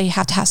just really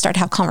have to start to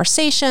have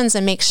conversations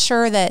and make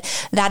sure that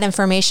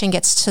information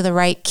gets to the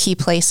right key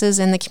places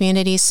in the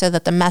community so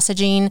that the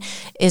messaging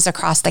is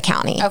across the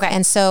county. Okay.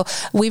 And so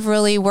we've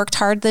really worked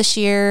hard this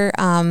year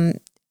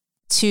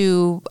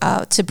to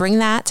bring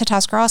that to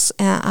Tuscarawas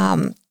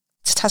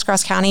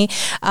County.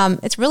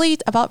 It's really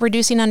about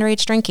reducing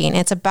underage drinking.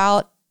 It's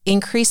about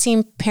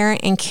increasing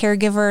parent and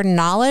caregiver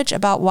knowledge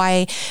about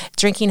why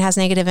drinking has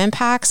negative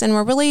impacts. And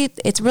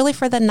it's really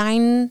for the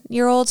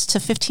 9-year-olds to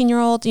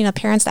 15-year-old,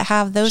 parents that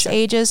have those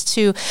ages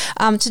to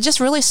just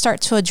really start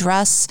to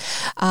address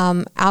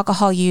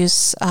alcohol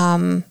use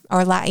or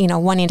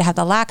wanting to have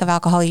the lack of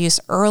alcohol use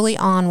early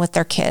on with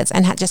their kids,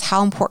 and just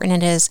how important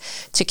it is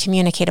to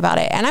communicate about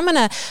it. And I'm going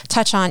to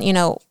touch on,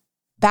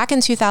 back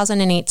in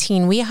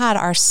 2018, we had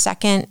our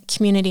second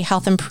community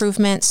health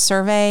improvement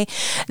survey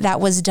that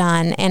was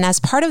done. And as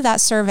part of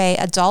that survey,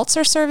 adults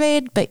are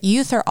surveyed, but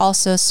youth are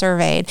also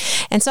surveyed.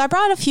 And so I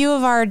brought a few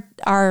of our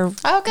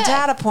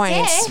data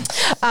points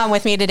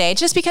with me today,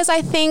 just because I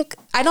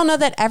don't know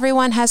that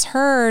everyone has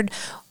heard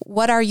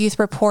what our youth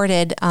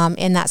reported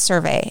in that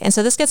survey. And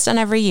so this gets done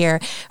every year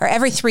or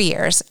every 3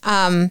 years.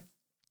 38%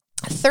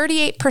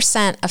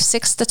 of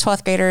 6th to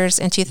 12th graders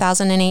in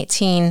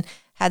 2018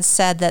 had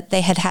said that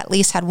they had at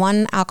least had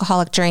one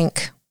alcoholic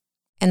drink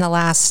in the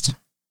last,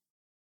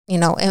 in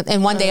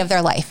one day of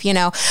their life,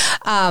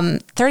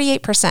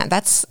 38%,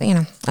 that's,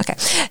 okay.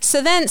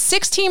 So then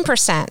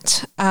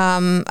 16%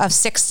 of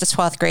 6th to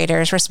 12th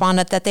graders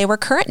responded that they were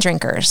current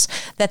drinkers,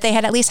 that they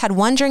had at least had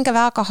one drink of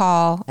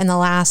alcohol in the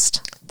last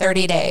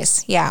 30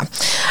 days. Yeah.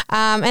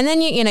 And then,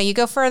 you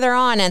go further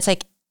on and it's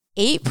like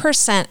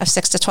 8% of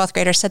 6th to 12th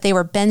graders said they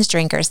were binge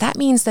drinkers. That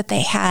means that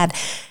they had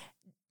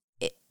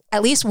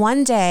at least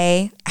one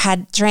day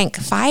had drank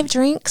 5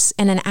 drinks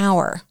in an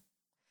hour.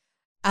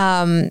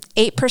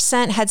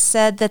 8% had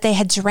said that they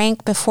had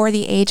drank before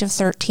the age of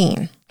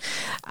 13.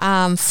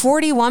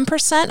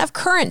 41% of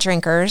current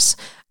drinkers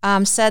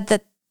said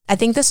that, I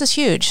think this is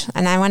huge,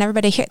 and I want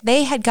everybody to hear,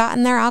 they had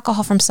gotten their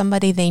alcohol from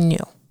somebody they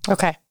knew.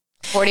 Okay.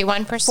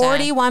 41%.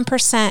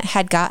 41%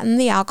 had gotten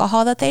the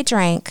alcohol that they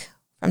drank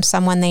from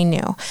someone they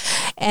knew.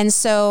 And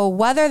so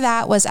whether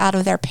that was out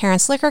of their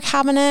parents' liquor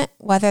cabinet,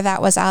 whether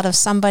that was out of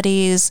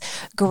somebody's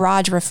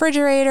garage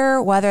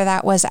refrigerator, whether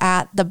that was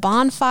at the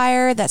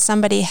bonfire that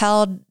somebody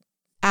held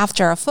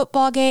after a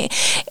football game,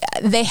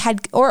 they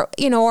had, or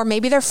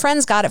maybe their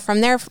friends got it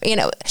from their,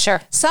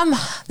 Sure.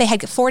 They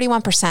had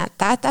 41%.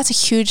 That's a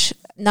huge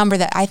number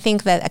that I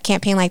think that a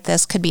campaign like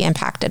this could be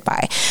impacted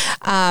by.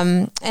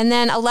 And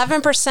then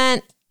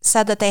 11%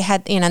 said that they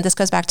had, this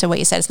goes back to what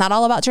you said, it's not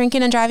all about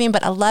drinking and driving,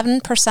 but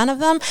 11% of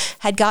them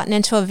had gotten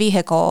into a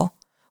vehicle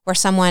where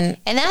someone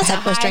and that's a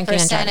high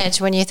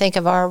percentage when you think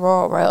of our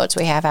rural roads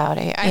we have out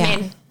here. I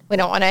mean, we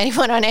don't want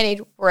anyone on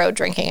any road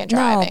drinking and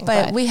driving. No,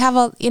 but we have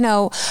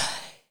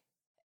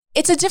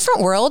it's a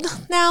different world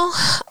now.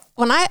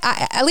 When I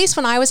at least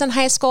when I was in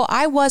high school,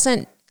 I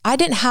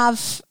didn't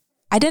have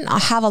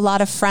a lot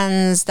of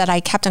friends that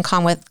I kept in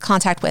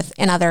contact with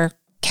in other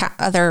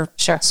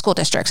school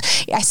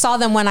districts. I saw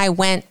them when I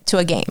went to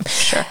a game.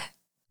 Sure.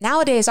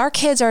 Nowadays, our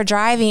kids are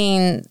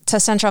driving to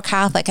Central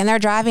Catholic and they're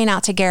driving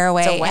out to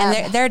Garaway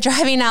and they're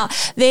driving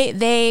out.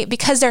 They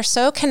because they're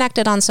so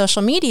connected on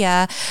social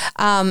media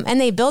and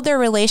they build their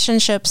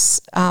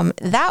relationships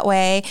that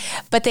way.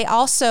 But they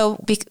also,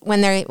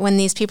 when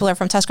these people are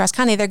from Tuscarawas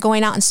County, they're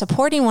going out and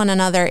supporting one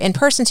another in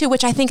person too,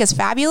 which I think is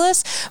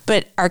fabulous.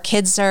 But our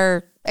kids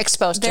are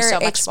exposed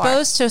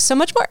to so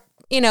much more.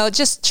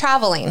 Just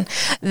traveling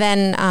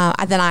than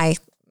I.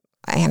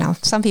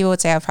 Some people would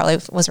say I probably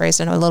was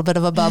raised in a little bit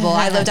of a bubble.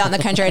 I lived out in the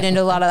country. I didn't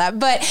do a lot of that.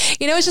 But,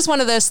 it's just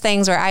one of those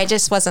things where I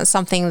just wasn't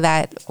something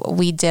that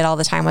we did all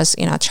the time was,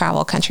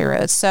 travel country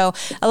roads. So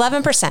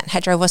 11%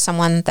 had drove with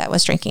someone that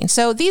was drinking.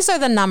 So these are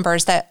the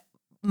numbers that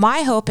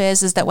my hope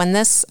is that when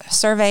this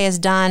survey is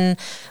done,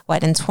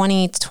 in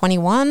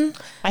 2021?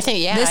 I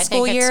think, this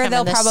school year,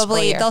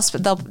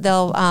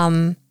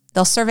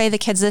 they'll survey the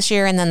kids this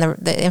year, and then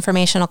the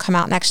information will come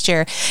out next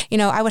year.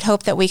 I would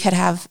hope that we could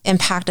have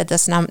impacted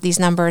these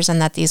numbers and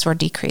that these were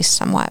decreased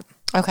somewhat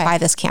by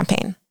this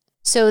campaign.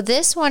 So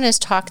this one is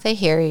Talk They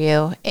Hear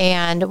You.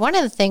 And one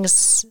of the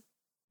things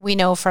we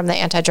know from the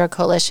Anti-Drug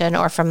Coalition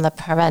or from the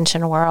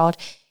prevention world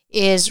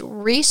is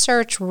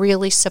research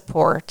really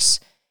supports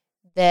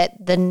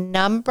that the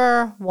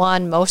number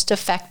one most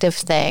effective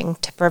thing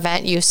to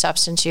prevent youth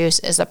substance use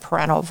is a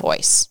parental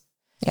voice.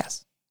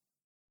 Yes.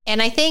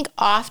 And I think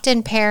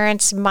often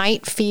parents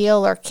might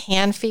feel or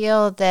can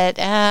feel that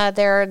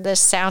they're the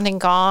sounding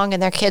gong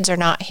and their kids are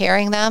not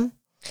hearing them.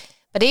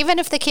 But even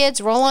if the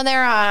kids rolling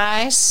their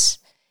eyes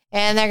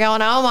and they're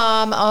going, oh,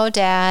 mom, oh,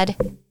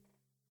 dad,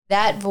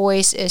 that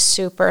voice is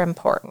super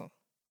important.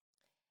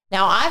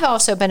 Now, I've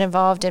also been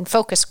involved in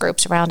focus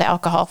groups around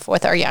alcohol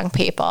with our young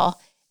people.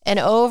 And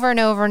over and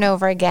over and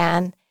over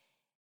again,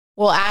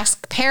 we'll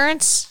ask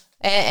parents,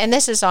 and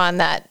this is on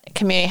that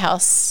community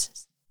health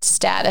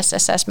status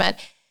assessment,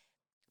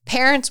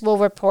 parents will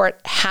report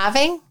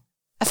having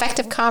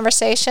effective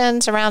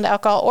conversations around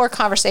alcohol or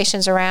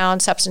conversations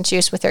around substance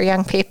use with their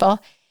young people.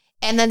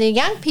 And then the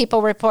young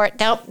people report,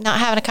 nope, not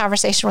having a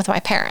conversation with my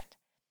parent.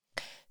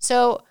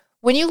 So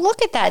when you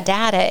look at that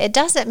data, it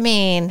doesn't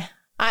mean,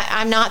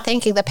 I'm not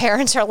thinking the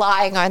parents are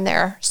lying on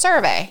their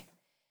survey.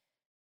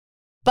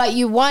 But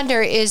you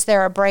wonder, is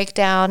there a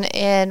breakdown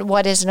in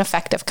what is an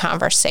effective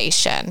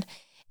conversation?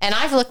 And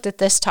I've looked at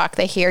this Talk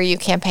They Hear You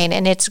campaign,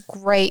 and it's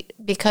great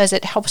because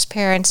it helps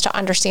parents to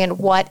understand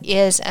what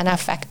is an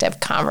effective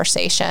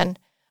conversation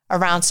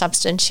around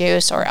substance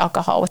use or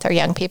alcohol with our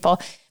young people.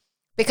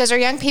 Because our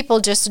young people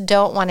just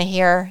don't want to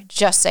hear,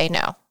 just say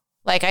no.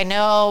 Like, I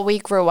know we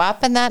grew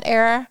up in that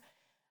era,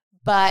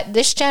 but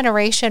this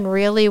generation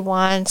really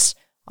wants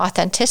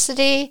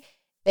authenticity.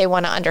 They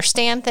want to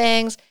understand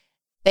things.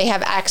 They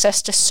have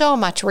access to so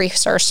much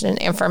research and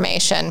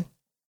information.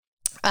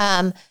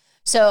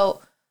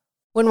 So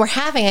when we're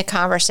having a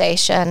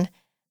conversation,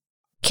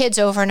 kids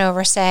over and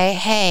over say,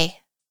 hey,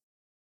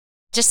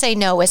 just say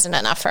no isn't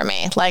enough for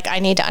me. Like, I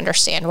need to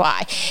understand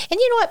why. And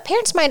you know what?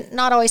 Parents might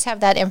not always have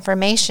that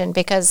information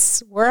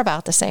because we're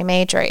about the same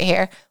age right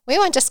here. We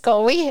went to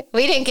school. We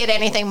didn't get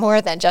anything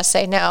more than just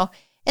say no.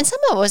 And some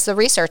of it was the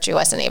research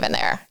wasn't even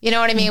there. You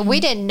know what I mean? Mm-hmm. We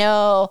didn't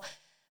know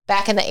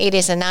back in the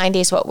 80s and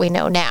 90s what we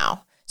know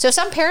now. So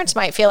some parents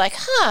might feel like,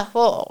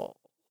 well,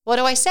 what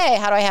do I say?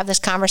 How do I have this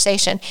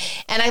conversation?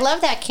 And I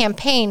love that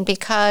campaign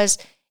because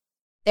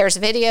there's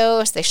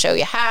videos, they show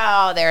you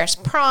how, there's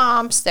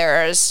prompts,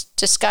 there's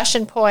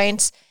discussion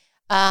points,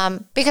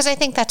 because I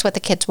think that's what the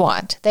kids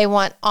want. They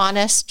want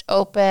honest,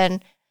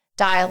 open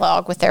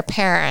dialogue with their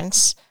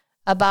parents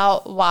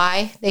about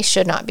why they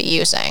should not be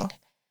using.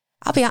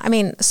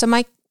 So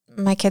my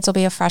kids will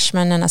be a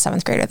freshman and a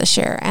 7th grader this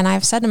year. And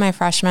I've said to my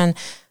freshmen,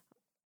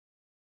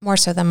 more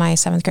so than my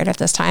 7th grader at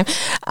this time,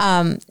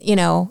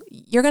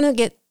 you're going to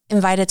get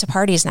invited to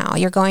parties now.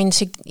 You're going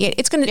to,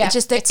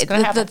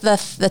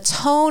 the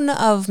tone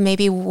of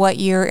maybe what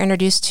you're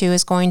introduced to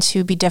is going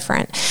to be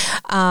different.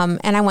 And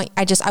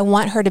I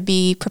want her to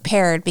be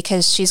prepared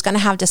because she's going to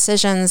have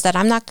decisions that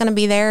I'm not going to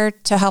be there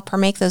to help her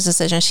make those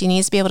decisions. She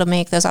needs to be able to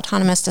make those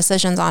autonomous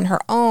decisions on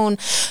her own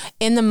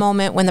in the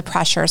moment when the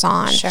pressure's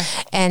on. Sure.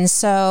 And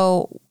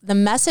so the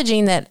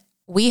messaging that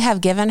we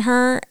have given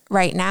her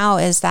right now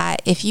is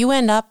that if you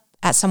end up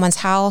at someone's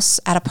house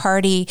at a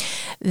party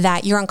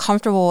that you're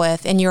uncomfortable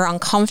with and you're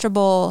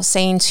uncomfortable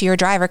saying to your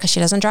driver, because she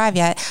doesn't drive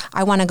yet,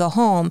 I want to go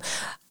home,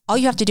 all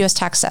you have to do is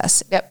text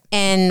us. Yep.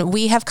 And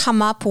we have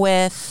come up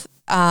with,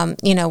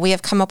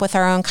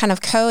 our own kind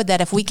of code that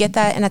if we get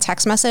that in a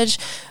text message,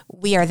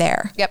 we are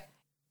there. Yep.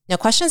 No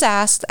questions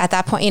asked. At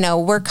that point,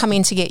 we're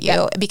coming to get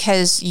you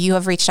because you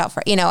have reached out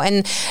for, we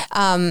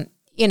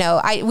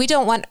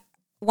don't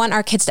want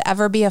our kids to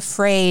ever be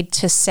afraid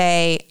to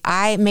say,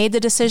 I made the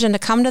decision to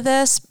come to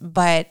this,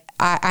 but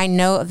I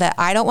know that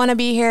I don't want to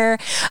be here.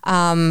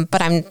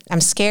 But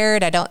I'm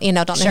scared. I don't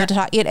know who to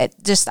talk.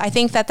 I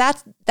think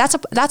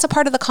that's a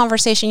part of the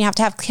conversation you have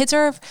to have.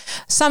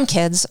 Some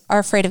kids are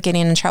afraid of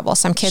getting in trouble.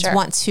 Some kids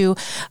want to,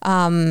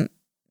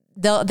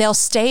 they'll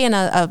stay in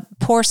a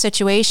poor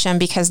situation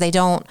because they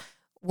don't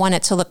want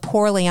it to look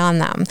poorly on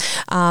them.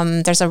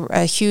 There's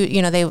a huge,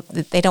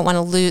 they don't want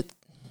to loot.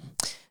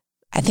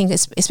 I think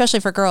it's, especially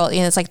for girls,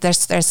 it's like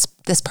there's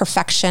this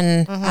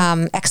perfection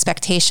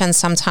expectation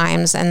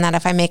sometimes, and that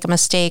if I make a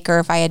mistake or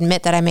if I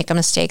admit that I make a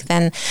mistake,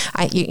 then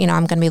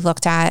I'm going to be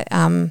looked at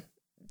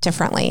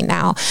differently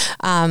now.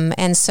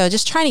 And so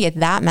just trying to get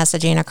that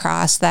messaging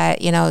across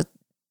that you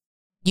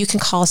can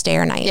call us day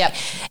or night. Yep.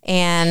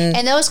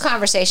 And those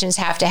conversations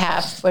have to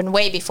happen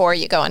way before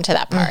you go into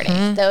that party.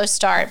 Mm-hmm. Those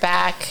start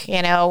back,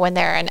 when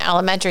they're in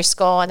elementary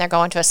school and they're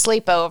going to a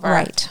sleepover.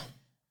 Right.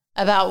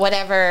 About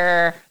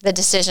whatever the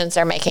decisions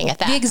they're making at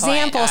that point. The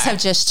examples have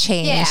just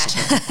changed.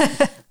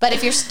 Yeah. But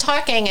if you're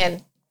talking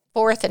in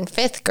 4th and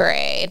 5th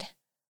grade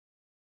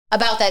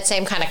about that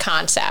same kind of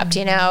concept,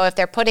 if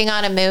they're putting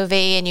on a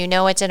movie and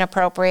it's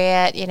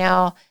inappropriate,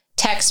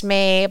 text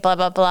me, blah,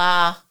 blah,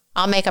 blah.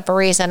 I'll make up a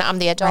reason. I'm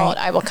the adult.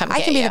 Right. I will come get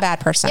you. I can be the bad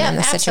person in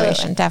this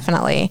situation.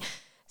 Definitely.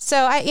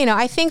 So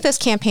I think this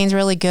campaign's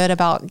really good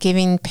about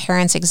giving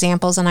parents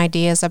examples and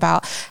ideas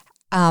about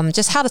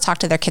just how to talk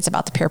to their kids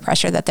about the peer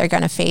pressure that they're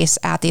going to face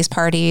at these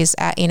parties,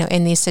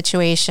 in these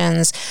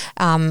situations,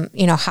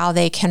 how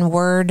they can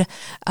word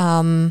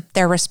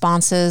their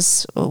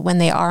responses when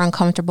they are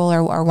uncomfortable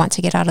or want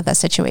to get out of that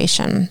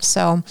situation.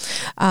 So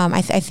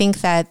I think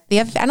that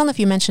I don't know if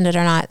you mentioned it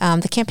or not,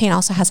 the campaign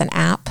also has an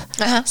app.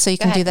 So you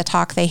can do the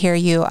Talk They Hear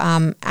You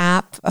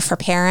app for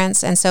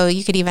parents. And so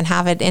you could even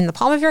have it in the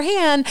palm of your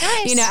hand,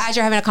 nice. As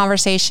you're having a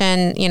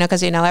conversation,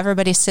 because,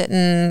 everybody's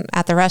sitting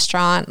at the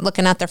restaurant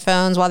looking at their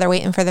phones while they're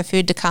waiting for the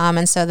food to come.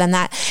 And so then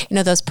that,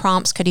 those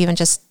prompts could even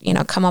just,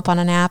 come up on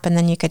an app, and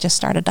then you could just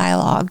start a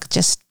dialogue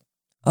just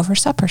over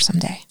supper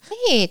someday.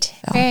 Neat.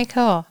 So, very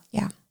cool.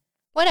 Yeah.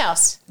 What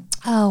else?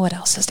 Oh, what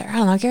else is there? I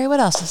don't know, Gary, what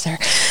else is there?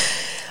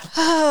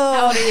 Oh.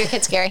 How old are your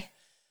kids, Gary?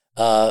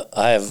 I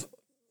have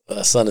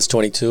a son that's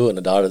 22 and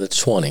a daughter that's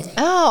 20.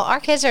 Oh, our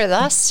kids are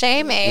the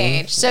same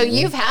age. So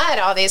you've had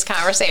all these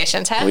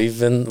conversations, haven't you?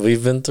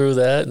 We've been through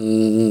that,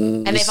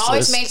 and they've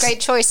always made great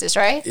choices,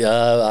 right? Yeah,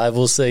 I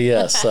will say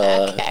yes.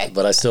 Okay.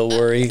 But I still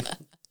worry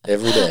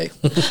every day.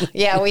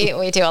 Yeah,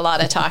 we do a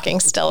lot of talking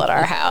still at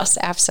our house.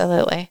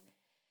 Absolutely.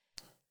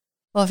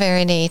 Well,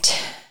 very neat.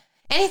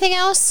 Anything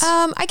else?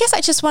 I guess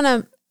I just want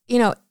to,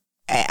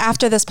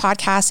 after this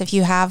podcast, if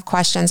you have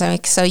questions,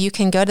 so you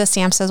can go to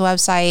SAMHSA's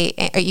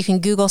website, or you can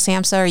Google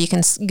SAMHSA, or you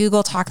can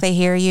Google Talk They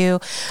Hear You,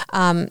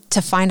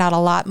 to find out a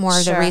lot more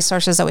of the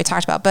resources that we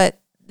talked about. But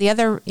the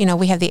other,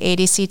 we have the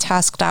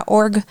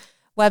adctusk.org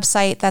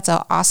website. That's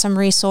an awesome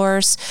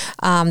resource.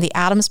 The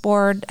Adams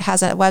Board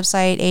has a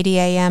website,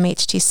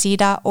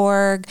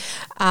 adamhtc.org.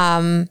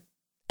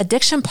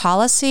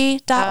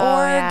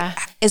 Addictionpolicy.org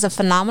is a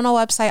phenomenal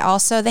website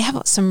also. They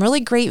have some really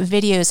great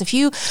videos. If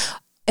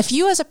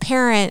you as a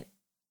parent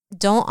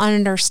don't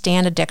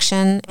understand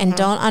addiction and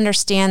don't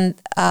understand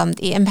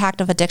the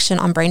impact of addiction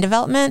on brain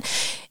development,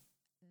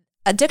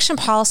 Addiction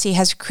Policy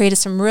has created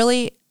some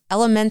really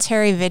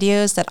elementary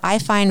videos that I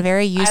find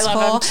very useful. I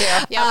love them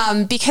too.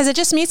 Yep. Because it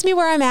just meets me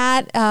where I'm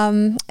at.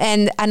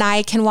 And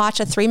I can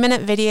watch a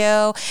 3-minute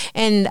video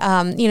and,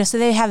 so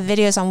they have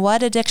videos on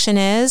what addiction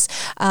is,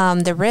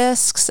 the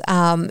risks.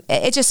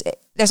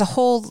 There's a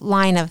whole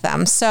line of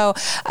them. So,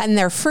 and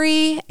they're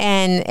free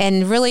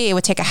and really it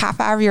would take a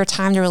half hour of your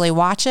time to really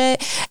watch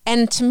it.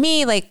 And to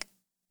me,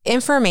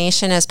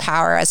 information is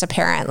power as a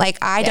parent.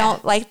 I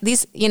don't like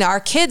these, our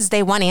kids,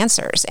 they want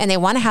answers and they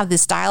want to have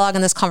this dialogue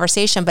and this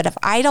conversation. But if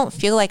I don't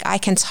feel like I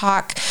can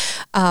talk,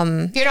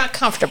 if you're not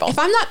comfortable, if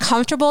I'm not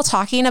comfortable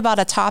talking about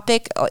a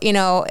topic,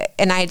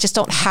 and I just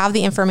don't have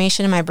the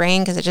information in my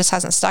brain because it just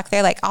hasn't stuck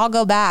there, I'll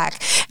go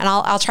back and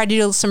I'll try to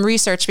do some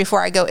research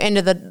before I go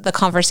into the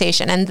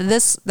conversation. And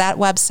that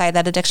website,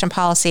 that Addiction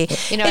Policy,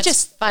 it's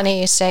just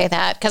funny you say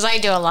that because I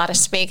do a lot of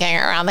speaking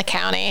around the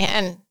county,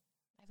 and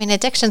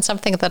addiction's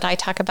something that I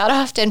talk about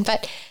often,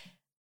 but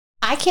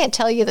I can't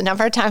tell you the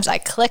number of times I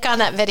click on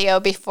that video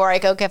before I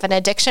go give an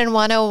Addiction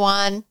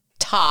 101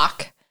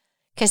 talk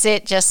because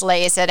it just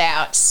lays it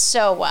out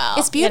so well.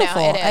 It's beautiful.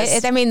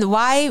 It is.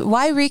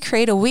 Why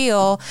recreate a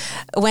wheel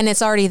when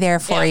it's already there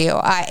for you?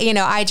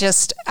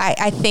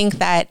 I think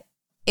that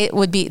it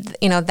would be,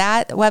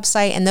 that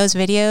website and those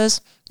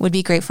videos would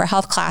be great for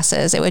health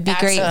classes. It would be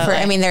great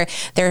for,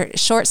 they're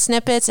short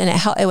snippets and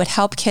it would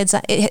help kids.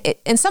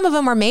 And some of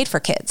them are made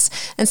for kids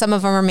and some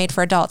of them are made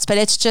for adults, but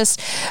it's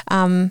just,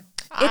 I'll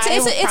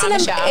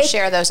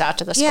share those out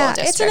to the school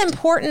district.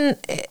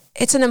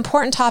 It's an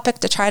important topic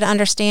to try to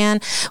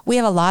understand. We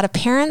have a lot of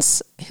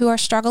parents who are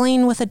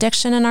struggling with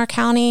addiction in our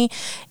county,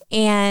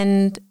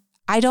 and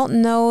I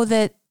don't know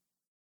that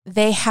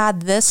they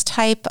had this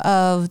type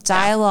of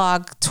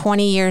dialogue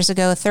 20 years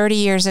ago, 30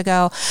 years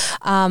ago.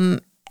 And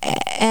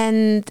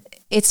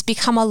it's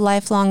become a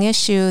lifelong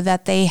issue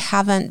that they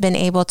haven't been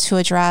able to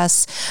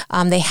address.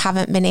 They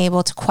haven't been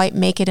able to quite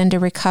make it into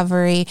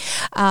recovery.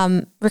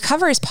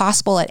 Recovery is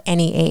possible at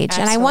any age.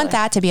 Absolutely. And I want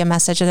that to be a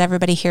message that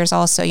everybody hears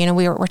also.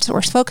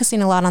 We're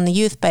focusing a lot on the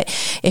youth, but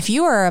if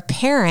you are a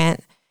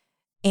parent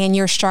and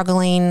you're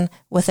struggling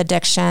with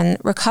addiction,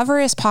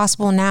 recovery is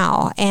possible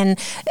now. And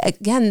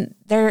again,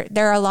 there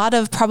are a lot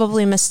of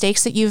probably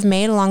mistakes that you've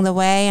made along the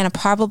way, and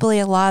probably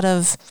a lot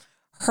of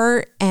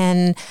hurt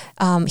and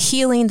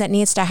healing that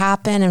needs to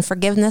happen and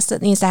forgiveness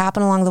that needs to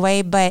happen along the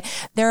way. But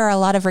there are a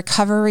lot of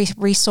recovery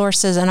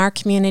resources in our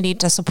community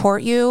to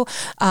support you,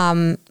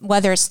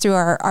 whether it's through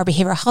our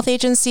behavioral health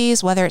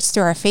agencies, whether it's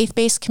through our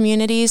faith-based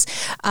communities.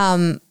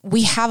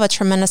 We have a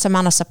tremendous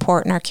amount of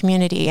support in our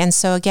community. And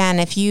so again,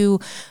 if you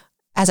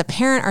as a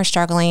parent are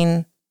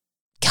struggling,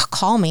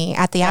 call me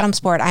at the Adams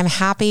Board. I'm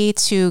happy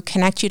to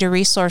connect you to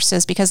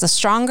resources, because the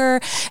stronger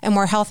and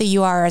more healthy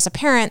you are as a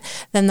parent,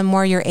 then the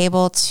more you're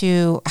able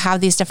to have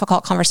these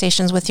difficult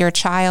conversations with your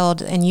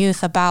child and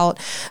youth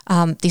about,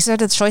 these are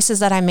the choices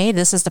that I made.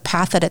 This is the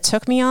path that it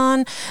took me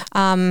on.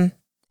 And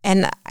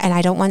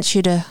I don't want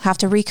you to have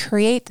to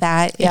recreate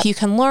that. If you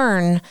can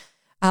learn,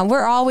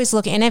 we're always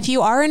looking. And if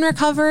you are in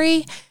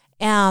recovery,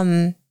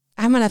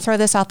 I'm going to throw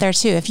this out there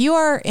too. If you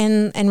are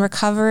in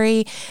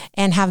recovery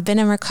and have been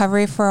in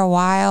recovery for a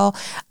while,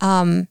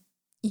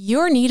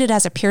 you're needed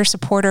as a peer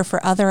supporter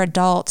for other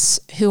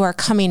adults who are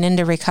coming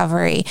into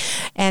recovery.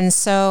 And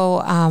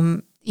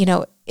so,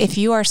 if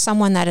you are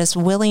someone that is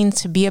willing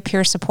to be a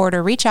peer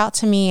supporter, reach out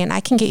to me and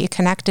I can get you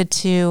connected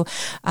to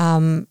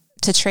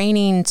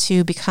training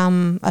to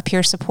become a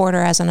peer supporter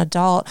as an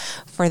adult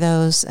for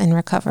those in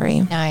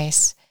recovery.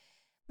 Nice.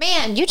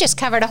 Man, you just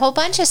covered a whole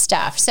bunch of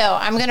stuff. So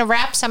I'm going to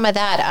wrap some of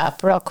that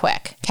up real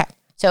quick. Okay.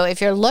 So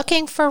if you're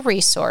looking for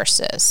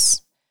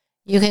resources,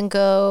 you can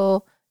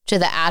go to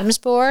the Adams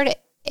Board,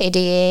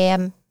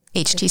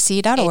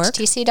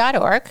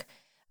 ADAMHTC.org.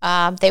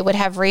 They would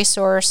have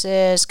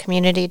resources,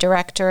 community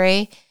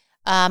directory.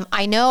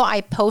 I know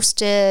I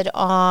posted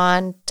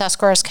on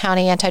Tuscarawas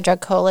County Anti-Drug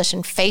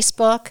Coalition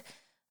Facebook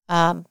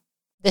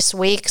this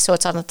week, so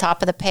it's on the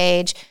top of the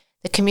page.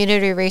 The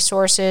community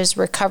resources,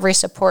 recovery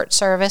support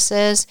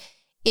services.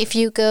 If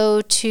you go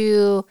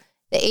to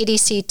the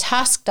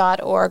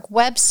adctusk.org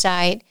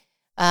website,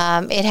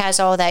 it has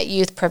all that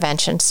youth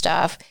prevention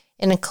stuff,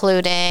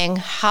 including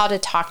how to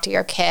talk to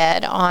your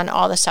kid on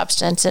all the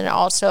substance, and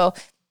also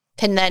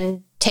can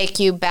then take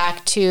you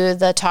back to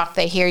the Talk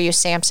They Hear You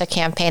SAMHSA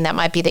campaign. That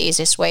might be the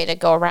easiest way to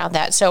go around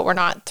that. So we're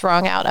not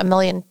throwing out a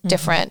million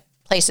different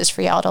places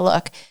for y'all to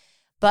look.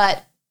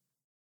 But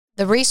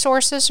the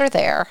resources are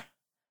there.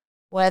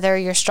 whether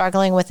you're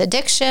struggling with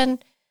addiction,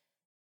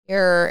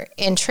 you're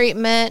in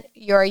treatment,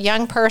 you're a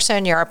young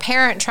person, you're a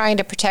parent trying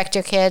to protect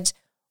your kids,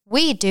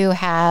 we do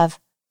have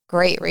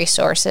great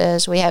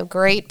resources. We have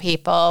great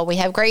people. We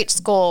have great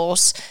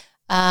schools.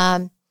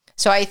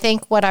 So I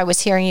think what I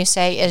was hearing you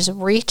say is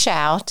reach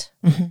out,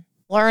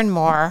 learn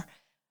more,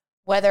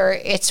 whether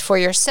it's for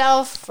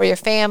yourself, for your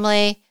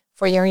family,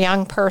 for your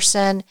young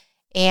person,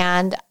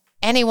 and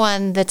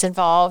anyone that's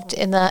involved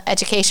in the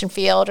education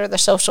field or the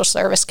social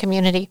service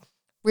community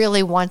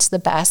really wants the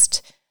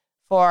best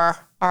for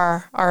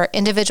our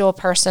individual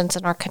persons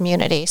in our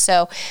community.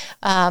 So,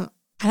 and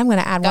I'm going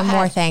to add one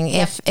more thing.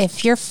 Yep.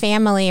 If your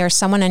family or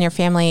someone in your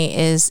family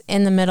is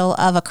in the middle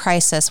of a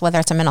crisis, whether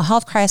it's a mental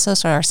health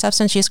crisis or a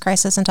substance use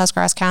crisis in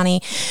Tuscarawas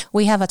County,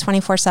 we have a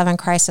 24/7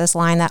 crisis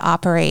line that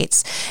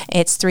operates.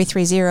 It's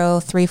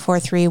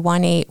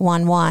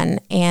 330-343-1811.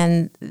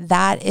 And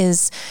that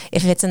is,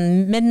 if it's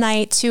in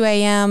midnight, 2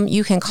 a.m.,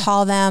 you can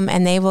call them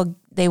and they will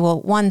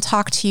one,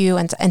 talk to you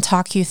and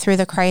talk you through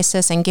the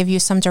crisis and give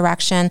you some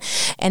direction.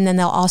 And then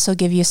they'll also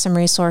give you some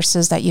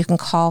resources that you can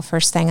call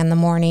first thing in the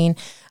morning.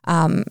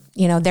 I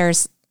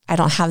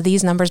don't have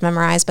these numbers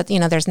memorized, but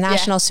there's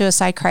national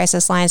suicide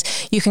crisis lines.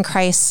 You can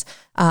there's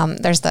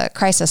the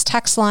crisis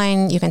text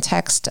line. You can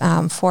text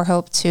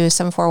 4HOPE to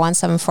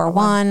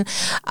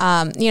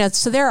 741-741.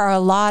 So there are a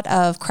lot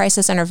of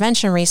crisis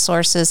intervention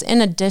resources in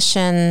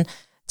addition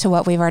to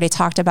what we've already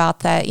talked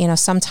about, that,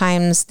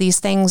 sometimes these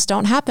things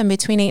don't happen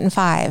between 8 and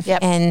 5.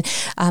 Yep. And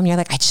you're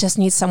like, I just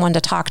need someone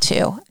to talk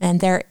to.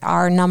 And there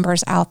are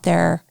numbers out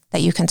there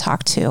that you can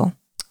talk to.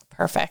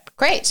 Perfect.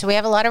 Great. So we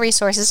have a lot of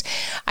resources.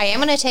 I am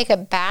going to take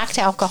it back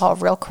to alcohol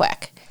real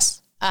quick.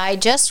 I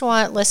just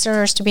want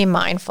listeners to be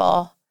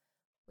mindful.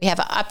 We have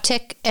an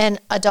uptick in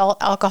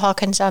adult alcohol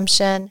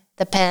consumption.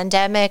 The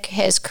pandemic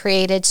has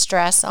created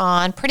stress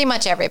on pretty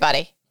much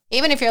everybody.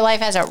 Even if your life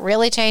hasn't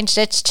really changed,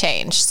 it's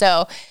changed.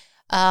 So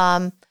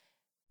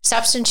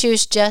substance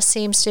use just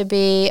seems to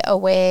be a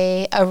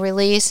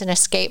release, an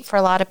escape for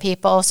a lot of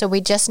people. So we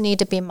just need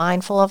to be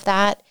mindful of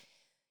that.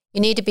 You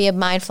need to be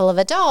mindful of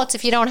adults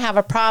if you don't have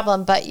a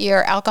problem, but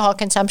your alcohol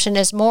consumption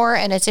is more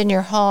and it's in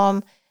your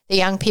home. The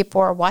young people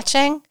are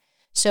watching.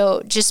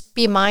 So just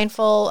be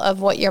mindful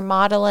of what you're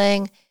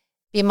modeling.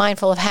 Be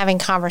mindful of having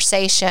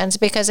conversations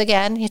because,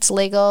 again, it's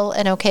legal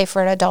and okay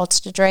for adults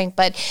to drink.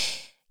 But,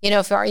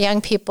 if our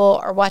young people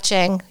are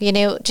watching,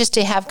 just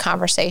to have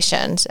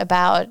conversations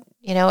about,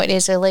 it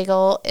is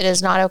illegal. It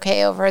is not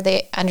okay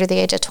under the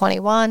age of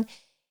 21.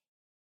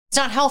 It's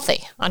not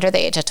healthy under the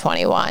age of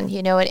 21.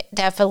 It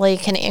definitely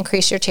can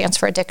increase your chance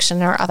for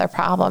addiction or other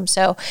problems.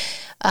 So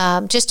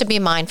just to be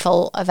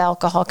mindful of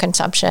alcohol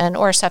consumption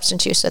or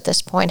substance use at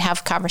this point,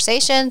 have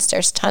conversations.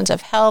 There's tons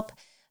of help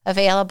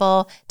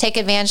available. Take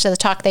advantage of the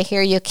Talk They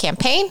Hear You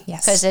campaign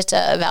because it's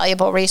a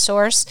valuable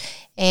resource.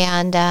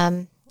 And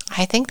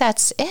I think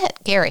that's it.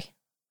 Gary,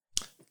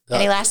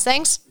 any last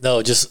things?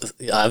 No,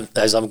 just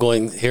as I'm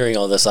hearing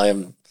all this,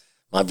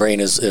 my brain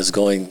is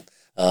going.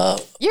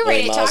 You're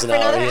ready to talk for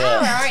another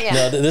hour, aren't you?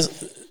 No,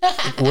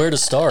 where to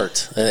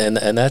start,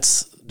 and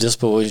that's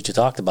just what you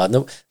talked about.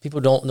 No, people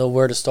don't know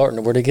where to start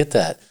and where to get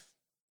that.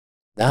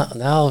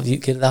 Now you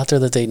get it out there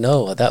that they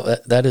know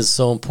that is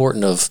so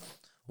important of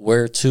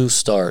where to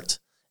start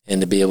and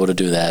to be able to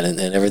do that.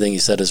 And everything you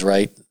said is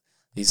right.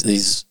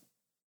 These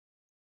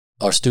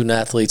our student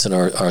athletes and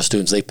our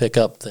students, they pick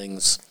up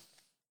things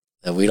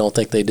that we don't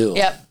think they do.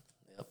 Yep.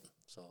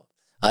 So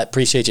I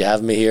appreciate you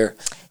having me here.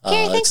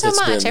 Gary, thanks so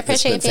much. I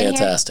appreciate it. It's been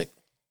fantastic.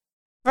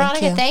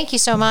 Veronica, thank you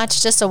so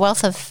much. Just a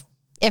wealth of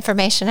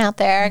information out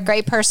there.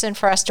 Great person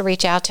for us to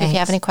reach out to. Thanks. If you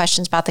have any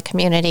questions about the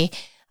community.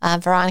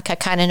 Veronica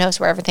kind of knows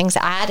where everything's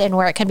at and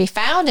where it can be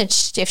found. And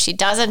if she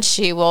doesn't,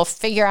 she will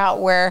figure out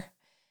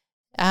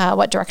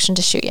what direction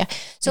to shoot you.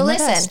 So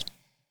listen.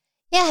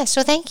 Yeah,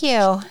 so thank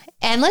you.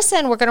 And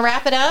listen, we're going to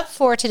wrap it up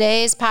for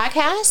today's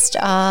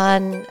podcast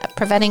on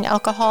preventing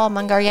alcohol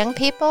among our young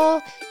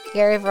people.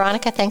 Gary,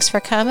 Veronica, thanks for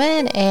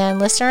coming. And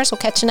listeners, we'll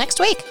catch you next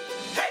week.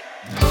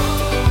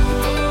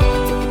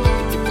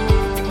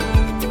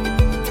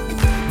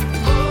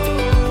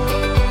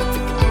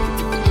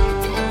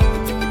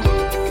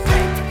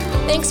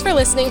 Thanks for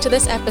listening to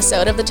this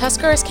episode of the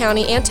Tuscarawas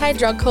County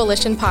Anti-Drug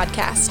Coalition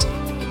podcast.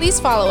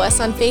 Please follow us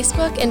on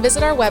Facebook and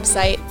visit our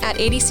website at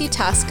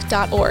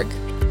adctusk.org.